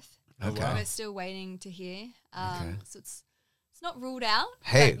of a 5th. Okay. We're still waiting to hear. So it's not ruled out.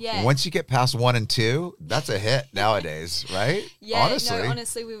 Hey, but yeah. once you get past 1 and 2, that's a hit nowadays, right? Yeah, honestly. no,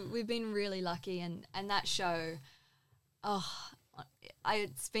 honestly, we've been really lucky, and that show,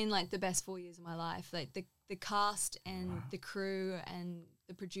 it's been like the best 4 years of my life. Like the cast and the crew and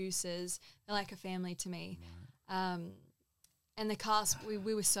the producers, they're like a family to me. And the cast, we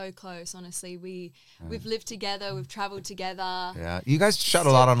were so close. Honestly, we've lived together, we've traveled together. Yeah, you guys shot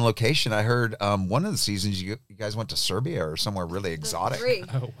a lot on location. I heard one of the seasons you guys went to Serbia or somewhere really exotic.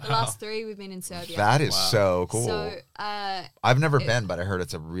 The last 3 we've been in Serbia. That is so cool. So I've never been, but I heard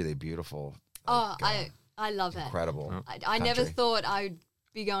it's a really beautiful. I love it. Incredible. I never thought I'd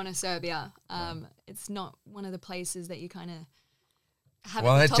be going to Serbia. It's not one of the places that you kind of have.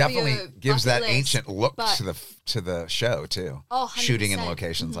 Well, at it the top of definitely your gives that bucket list, ancient look but- to the show too. Oh, 100%. Shooting in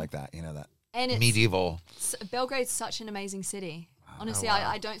locations like that, you know, that And it's- medieval. Belgrade's such an amazing city. Honestly,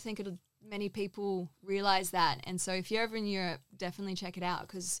 I don't think many people realize that. And so if you're ever in Europe, definitely check it out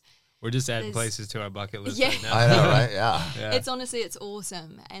because We're just adding places to our bucket list right now. I know, right? Yeah. it's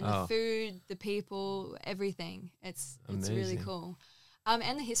awesome. And the food, the people, everything. It's really Amazing. cool.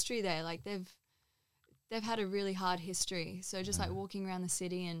 And the history there, like they've had a really hard history. So just like walking around the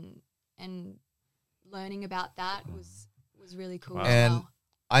city and learning about that was really cool. Wow. as And well.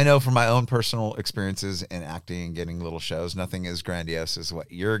 I know from my own personal experiences in acting and getting little shows, nothing as grandiose as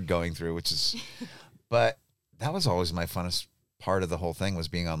what you're going through, which is, but that was always my funnest part of the whole thing was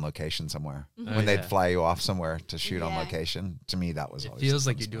being on location somewhere. Mm-hmm. When they'd fly you off somewhere to shoot on Yeah. location, to me that was It always feels the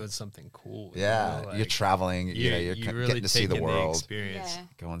like you're funnest doing something cool. Yeah, you know, you're like, traveling. You're really getting to see the taking world, experience. Yeah.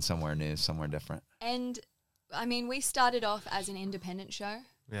 going somewhere new, somewhere different. And I mean, we started off as an independent show.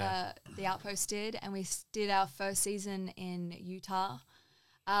 Yeah. The Outpost did, and we did our first season in Utah.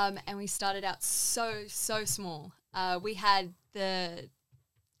 And we started out so small. We had the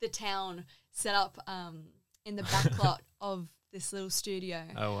town set up in the back lot of this little studio.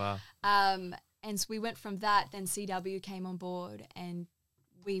 Oh wow. And so we went from that. Then CW came on board, and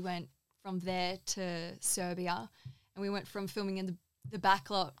we went from there to Serbia, and we went from filming in the back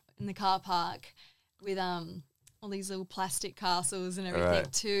lot in the car park with all these little plastic castles and everything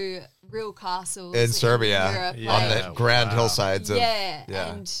Right. to real castles In Serbia, Europe. Yeah. on like- the grand Wow. hillsides of yeah,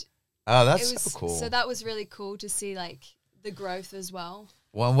 and oh, it that's was so cool. So that was really cool to see like the growth as well.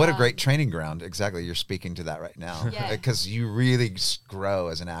 Well, and what a great training ground. Exactly. You're speaking to that right now. Yeah. Because you really grow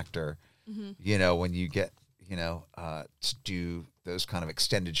as an actor, Mm-hmm. you know, when you get, you know, to do those kind of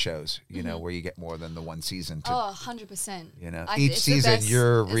extended shows, you know, where you get more than the one season to, Oh, 100%. you know, Like, each it's the season best-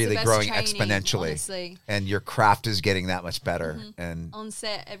 you're it's the really best growing training, exponentially honestly. and your craft is getting that much better. And On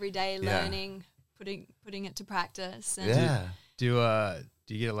set every day, Yeah. learning, putting it to practice. And yeah. Do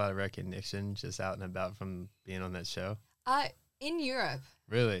you get a lot of recognition just out and about from being on that show? In Europe,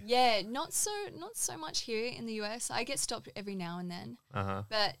 Really? yeah, not so much here in the US. I get stopped every now and then, Uh-huh.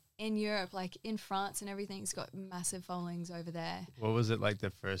 but in Europe, like in France and everything, it's got massive followings over there. What was it like the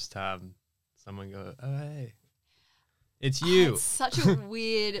first time someone go, "Oh, hey. It's Oh, you." it's such a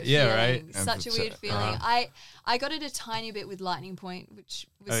weird Yeah, feeling. right? Such a And weird so- feeling. I got it a tiny bit with Lightning Point, which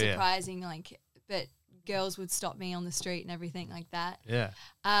was Oh, yeah. surprising. Like, but girls would stop me on the street and everything like that. Yeah,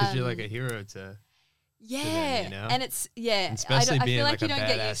 because you're like a hero to. Yeah, them, you know? and it's especially I being feel like like you a don't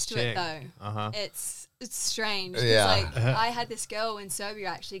get badass used to chick. it though. Uh-huh. It's strange. Yeah. It's like I had this girl in Serbia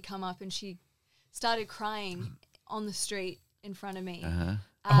actually come up and she started crying on the street in front of me. Uh-huh.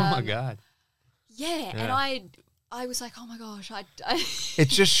 Oh my God. Yeah, and I was like, oh my gosh, It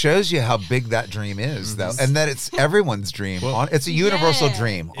just shows you how big that dream is, though, and that it's everyone's dream. Well, It's a universal Yeah.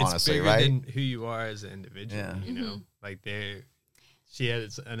 dream, It's honestly, bigger right? than who you are as an individual. Yeah. You know, like she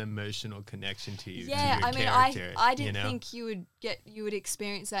has an emotional connection to you. yeah. to your I mean, character, I didn't you know? think you would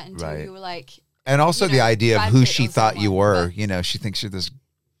experience that until Right. you were like, And also you the know, idea of Brad who Pitt she or thought you someone, were. but- You know, she thinks you're this.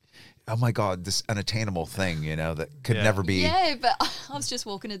 Oh my God, this unattainable thing. You know, that could Yeah. never be. yeah, but I was just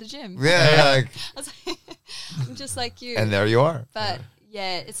walking to the gym. Yeah, like, I was like, I'm just like you. and there you are. But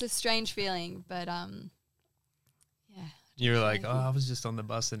yeah, it's a strange feeling. But yeah, You're like, oh, I was just on the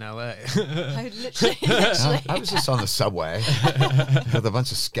bus in LA. I literally. I was just on the subway with a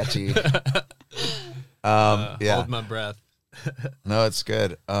bunch of sketchy. Yeah, Hold my breath. no, it's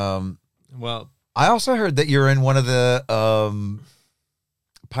good. Well, I also heard that you're in one of the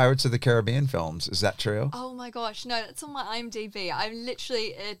Pirates of the Caribbean films. Is that true? Oh my gosh, no, that's on my IMDb. I'm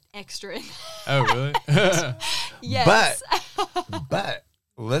literally an extra. oh really? Yes. But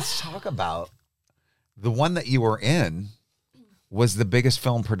let's talk about the one that you were in. Was the biggest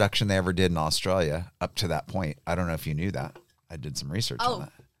film production they ever did in Australia up to that point. I don't know if you knew that. I did some research on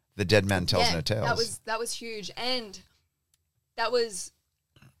that. The Dead Man Tells No Tales. That was huge, and that was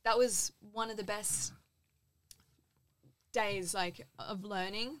one of the best days like of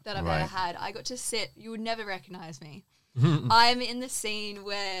learning that I've ever had. I got to sit. You would never recognize me. I'm in the scene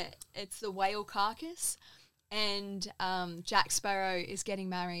where it's the whale carcass, and Jack Sparrow is getting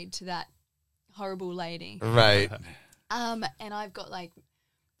married to that horrible lady. Right. And I've got like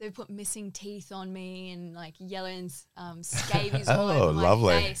they put missing teeth on me and like yellow and scabies all over my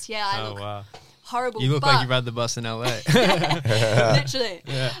lovely. face. Yeah, I Oh look wow. horrible. You look but like you ride the bus in LA. literally.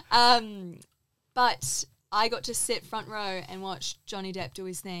 Yeah. But I got to sit front row and watch Johnny Depp do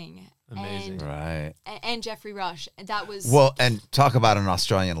his thing. Amazing. Right. And Jeffrey Rush. That was Well, and talk about an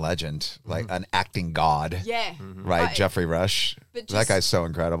Australian legend, like an acting god. yeah. Right, But- Jeffrey Rush. but That just- guy's so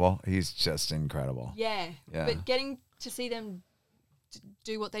incredible. He's just incredible. Yeah. Yeah. But getting to see them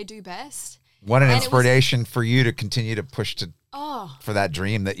do what they do best. What an And it was- inspiration for you to continue to push Oh, for that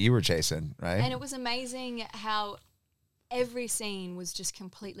dream that you were chasing, right? and it was amazing how every scene was just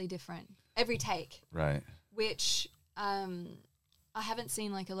completely different. Every take, Right. which I haven't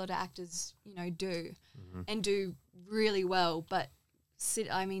seen like a lot of actors, do and do really well. But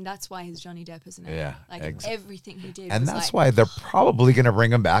I mean, that's why he's Johnny Depp, isn't it? Yeah, like everything he did, And was that's like, why they're probably going to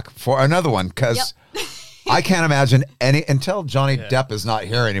bring him back for another one because I can't imagine until Johnny Depp is not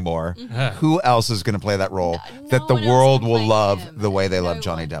here anymore, who else is going to play that role No that the one else world can will play love him. the way they No love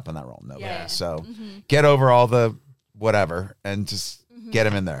Johnny one. Depp in that role? Nobody. Yeah. So get over all the whatever and just get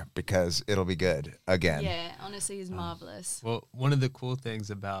him in there because it'll be good again. Yeah, honestly, he's marvelous. Well, one of the cool things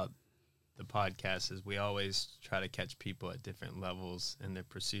about the podcast is we always try to catch people at different levels in their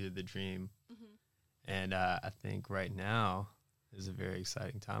pursuit of the dream. And I think right now is a very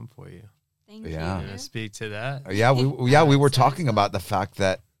exciting time for you. Thank Yeah. You you. want to speak to that? Yeah, we were So talking fun. about the fact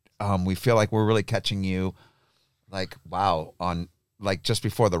that we feel like we're really catching you, like on like just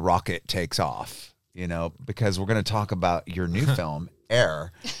before the rocket takes off, because we're going to talk about your new film,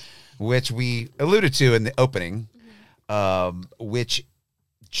 Air, which we alluded to in the opening, which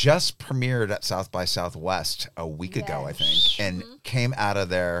just premiered at South by Southwest a week ago, I think, and came out of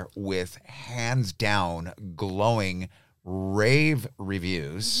there with hands down glowing rave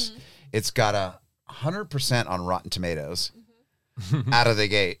reviews. It's got 100% on Rotten Tomatoes out of the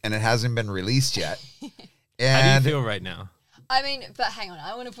gate, and it hasn't been released yet. How And do you feel right now? I mean, but hang on,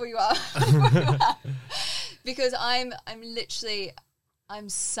 I want to pull you up because I'm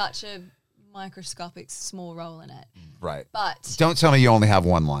such a microscopic small role in it. right, But don't tell me you only have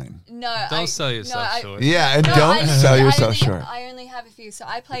one line. no, Don't sell yourself short. Yeah, and No, don't sell yourself short. I only have a few. So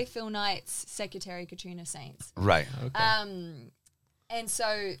I play Phil Knight's secretary, Katrina Saints. Right. Okay. And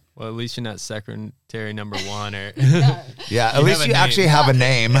so Well, at least you're not secretary number one or. no, Yeah, at You least have a you name. actually have a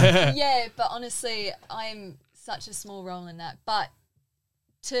name. yeah, but honestly, I'm such a small role in that. But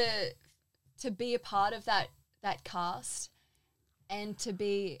to be a part of that cast and to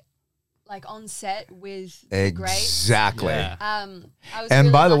be like on set with the greats. Exactly. Yeah. I was And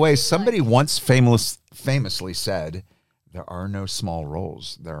really by the way, lucky, somebody like, once famously said, there are no small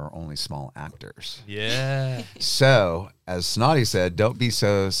roles. There are only small actors. Yeah. So, as Snotty said, don't be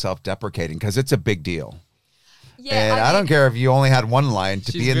so self-deprecating because it's a big deal. yeah, And I don't mean, care if you only had one line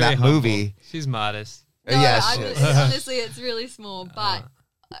to She's be in very that humble. movie. She's modest. No, Yes, I'm, yes. honestly, it's really small. But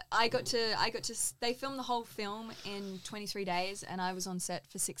I got to. They filmed the whole film in 23 days, and I was on set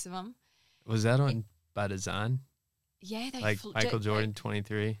for 6 of them. Was that on by design? Yeah, they Like Michael Jordan,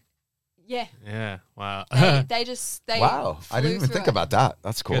 23. Yeah, Yeah. Wow. they just they. Wow, I didn't even flew think through it. about that.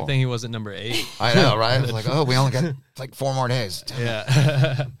 That's cool. Good thing he wasn't number 8. I know, right? I was like, oh, we only got like 4 more days.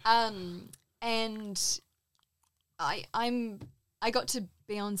 Yeah. And I got to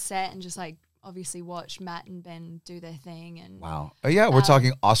be on set and just like obviously watch Matt and Ben do their thing. And Wow. Oh, yeah, we're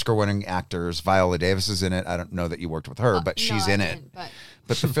talking Oscar-winning actors. Viola Davis is in it. I don't know that you worked with her, but she's no, I in it. didn't, But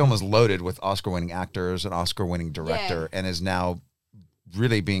But the film is loaded with Oscar-winning actors, an Oscar-winning director, and is now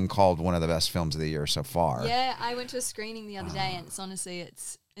really being called one of the best films of the year so far. yeah, I went to a screening the other day, and it's honestly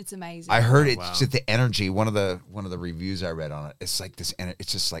it's amazing. I heard Oh, it's wow. just the energy. One of the reviews I read on it, it's like this.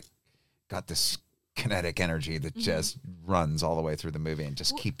 It's just like got this kinetic energy that just runs all the way through the movie and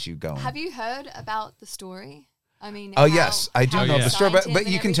just keeps you going. Have you heard about the story? I mean, Oh yes, I do how know they the story, but signed him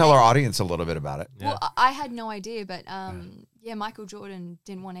you and can tell our everything? audience a little bit about it. Yeah. Well, I had no idea, but yeah, Michael Jordan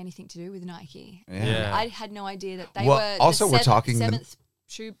didn't want anything to do with Nike. Yeah. I had no idea that they Well, were also the we're talking the- seventh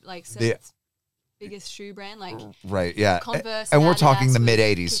biggest shoe brand, like Right, yeah. Converse And we're and talking Adidas the was mid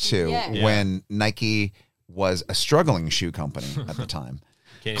 80s kicking- too, yeah. when Nike was a struggling shoe company at the time.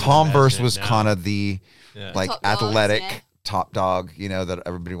 Can't even Converse imagine it was now. kind of the Yeah. like Top dogs, athletic yeah. top dog, that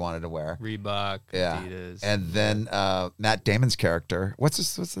everybody wanted to wear. Reebok, Yeah. Adidas. And then Matt Damon's character, what's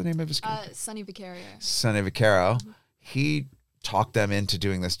the name of his character? Sonny Vaccaro. Sonny Vaccaro, he talked them into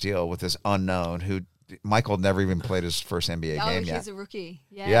doing this deal with this unknown who Michael never even played his first NBA Oh, game he's yet. a rookie.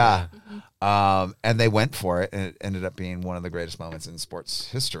 Yeah. Yeah. Mm-hmm. And they went for it, and it ended up being one of the greatest moments in sports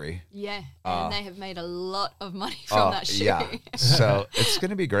history. Yeah. And they have made a lot of money from that shoe. Yeah. So it's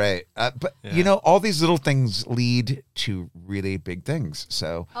going to be great. But, Yeah. all these little things lead to really big things.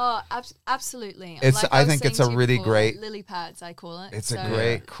 So Oh, absolutely. It's- I was think it's saying a to you really before, great- lily pads, I call it. it's So, a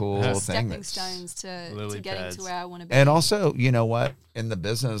great, cool thing. stepping that's- stones to Lily getting pads. to where I want to be. And also, you know what? In the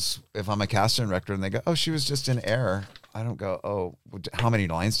business, if I'm a casting director and they go, oh, she was just in Air, I don't go, oh, how many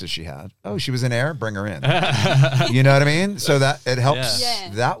lines does she have? Oh, she was in Air, bring her in. You know what I mean? So that it helps Yeah.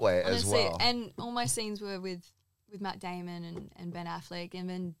 that way as Honestly, well. and all my scenes were with Matt Damon and Ben Affleck, and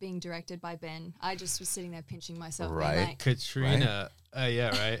then being directed by Ben. I just was sitting there pinching myself. being Right. Like, Katrina. Yeah,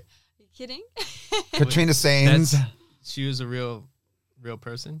 right. Are you kidding? Katrina Sains. She was a real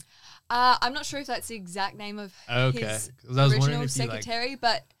person. I'm not sure if that's the exact name of Okay. his 'Cause I was wondering original if you, like, secretary,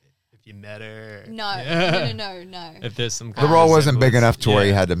 but If you met her. no, Yeah. no. If there's some The kind role of wasn't big resemblance. enough to where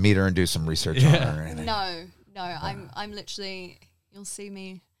you Yeah. had to meet her and do some research on her or anything. No. I'm literally. You'll see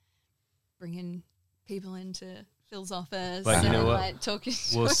me bringing people into Phil's office. But you and know what? Like, talking.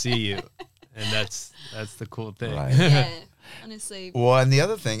 We'll see you, and that's the cool thing. Right. Yeah, honestly. Well, and the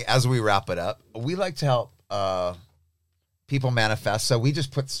other thing, as we wrap it up, we like to help people manifest. So we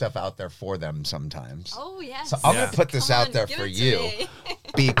just put stuff out there for them sometimes. Oh yes. So I'm Yeah. going to put this Come out on, there give for it to you me.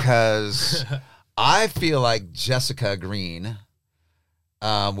 because I feel like Jessica Greene,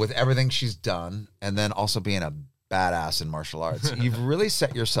 with everything she's done, and then also being a badass in martial arts, you've really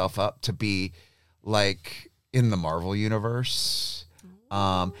set yourself up to be like in the Marvel universe.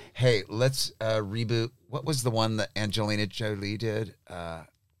 Hey, let's reboot. What was the one that Angelina Jolie did,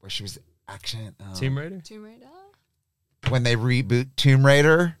 where she was action? Tomb Raider. Tomb Raider. When they reboot Tomb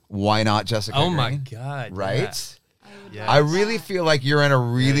Raider, why not Jessica Oh Greene? my god! Right? I would Yeah. love I really that. feel like you're in a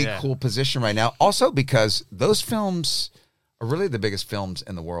really Yeah. cool position right now. Also because those films are really the biggest films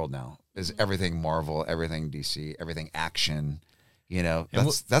in the world now. Is everything Marvel, everything DC, everything action. And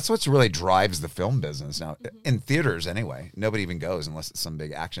That's what's really drives the film business now in theaters anyway. Nobody even goes unless it's some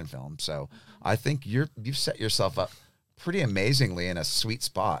big action film. So I think you've set yourself up pretty amazingly in a sweet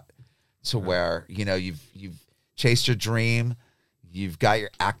spot to where you've chased your dream. You've got your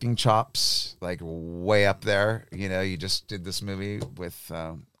acting chops like way up there. You just did this movie with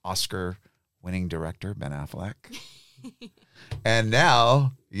Oscar-winning director Ben Affleck. And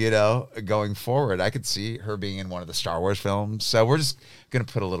now, going forward, I could see her being in one of the Star Wars films. So we're just going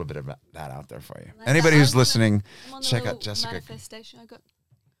to put a little bit of that out there for you. Like Anybody that. who's I'm on listening, I'm on the check little out Jessica. Manifestation. I got.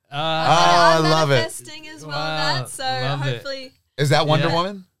 Oh, I I'm love it. manifesting as well. Wow, That so love it. hopefully Is that Wonder Yeah.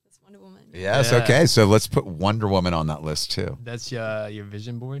 Woman? it's Wonder Woman. Yes. Yeah. Okay. So let's put Wonder Woman on that list too. That's your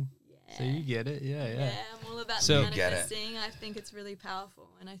vision board. So you get it. Yeah, Yeah. I'm all about So- You get it. manifesting. I think it's really powerful,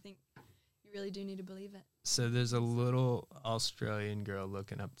 and I think you really do need to believe it. So there's a little Australian girl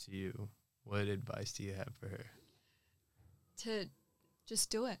looking up to you. What advice do you have for her? To just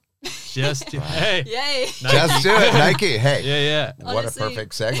do it. Just to, hey. Yay! Just do it, Nike. Hey, Yeah. what Honestly- a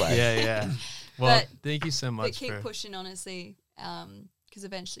perfect segue. Yeah. Well, But- thank you so But much keep for. pushing, honestly. because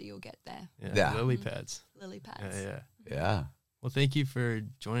eventually you'll get there. Yeah. Lily pads. Lily pads. Yeah. Well, thank you for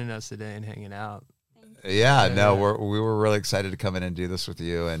joining us today and hanging out. Yeah, no, we were really excited to come in and do this with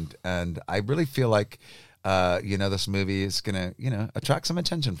you, and I really feel like, this movie is gonna, attract some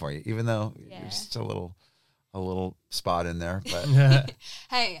attention for you, even though there's just a little spot in there. But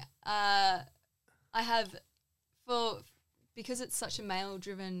Hey, I have because it's such a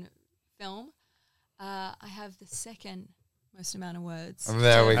male-driven film. I have the second most amount of words.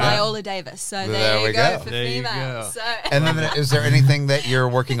 There we go. Viola Davis. So There there we you go go. for There you female. go. So and then, is there anything that you're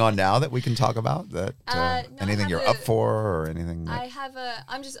working on now that we can talk about? That No, I anything have you're up for, or anything? I have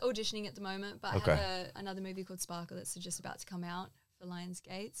I'm just auditioning at the moment, but Okay. I have another movie called Sparkle that's just about to come out for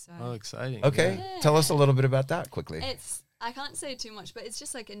Lionsgate. So Oh, exciting. Okay, Yeah. tell us a little bit about that quickly. I can't say too much, but it's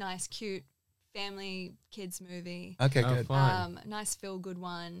just like a nice, cute family kids movie. Okay, Oh, good. fun. Nice feel good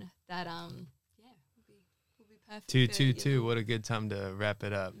one that will be perfect. 222. What a good time to wrap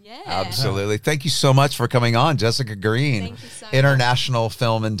it up. Yeah. Absolutely. Thank you so much for coming on, Jessica Greene, Thank you so much. international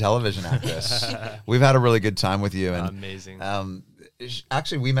film and television actress. We've had a really good time with you, and Amazing.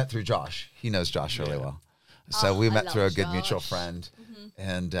 actually, we met through Josh. He knows Josh really well. So we I met love through a good mutual Josh. friend,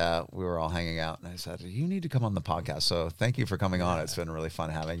 and we were all hanging out. And I said, "You need to come on the podcast." So thank you for coming on. It's been really fun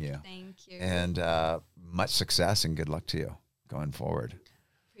having you, Thank you. and much success and good luck to you going forward.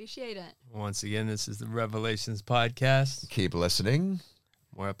 Appreciate it. Once again, this is the Revelations Podcast. Keep listening.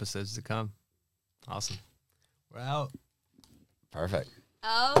 More episodes to come. Awesome. We're out. Perfect.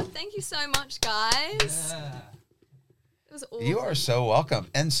 Oh, thank you so much, guys. It was awesome. You are so welcome.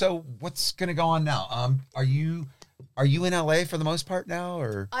 And so, what's going to go on now? Are you in LA for the most part now,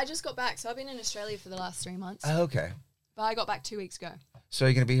 or? I just got back, so I've been in Australia for the last 3 months. Oh, okay. But I got back 2 weeks ago. So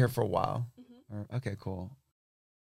you're going to be here for a while? Or, okay, cool.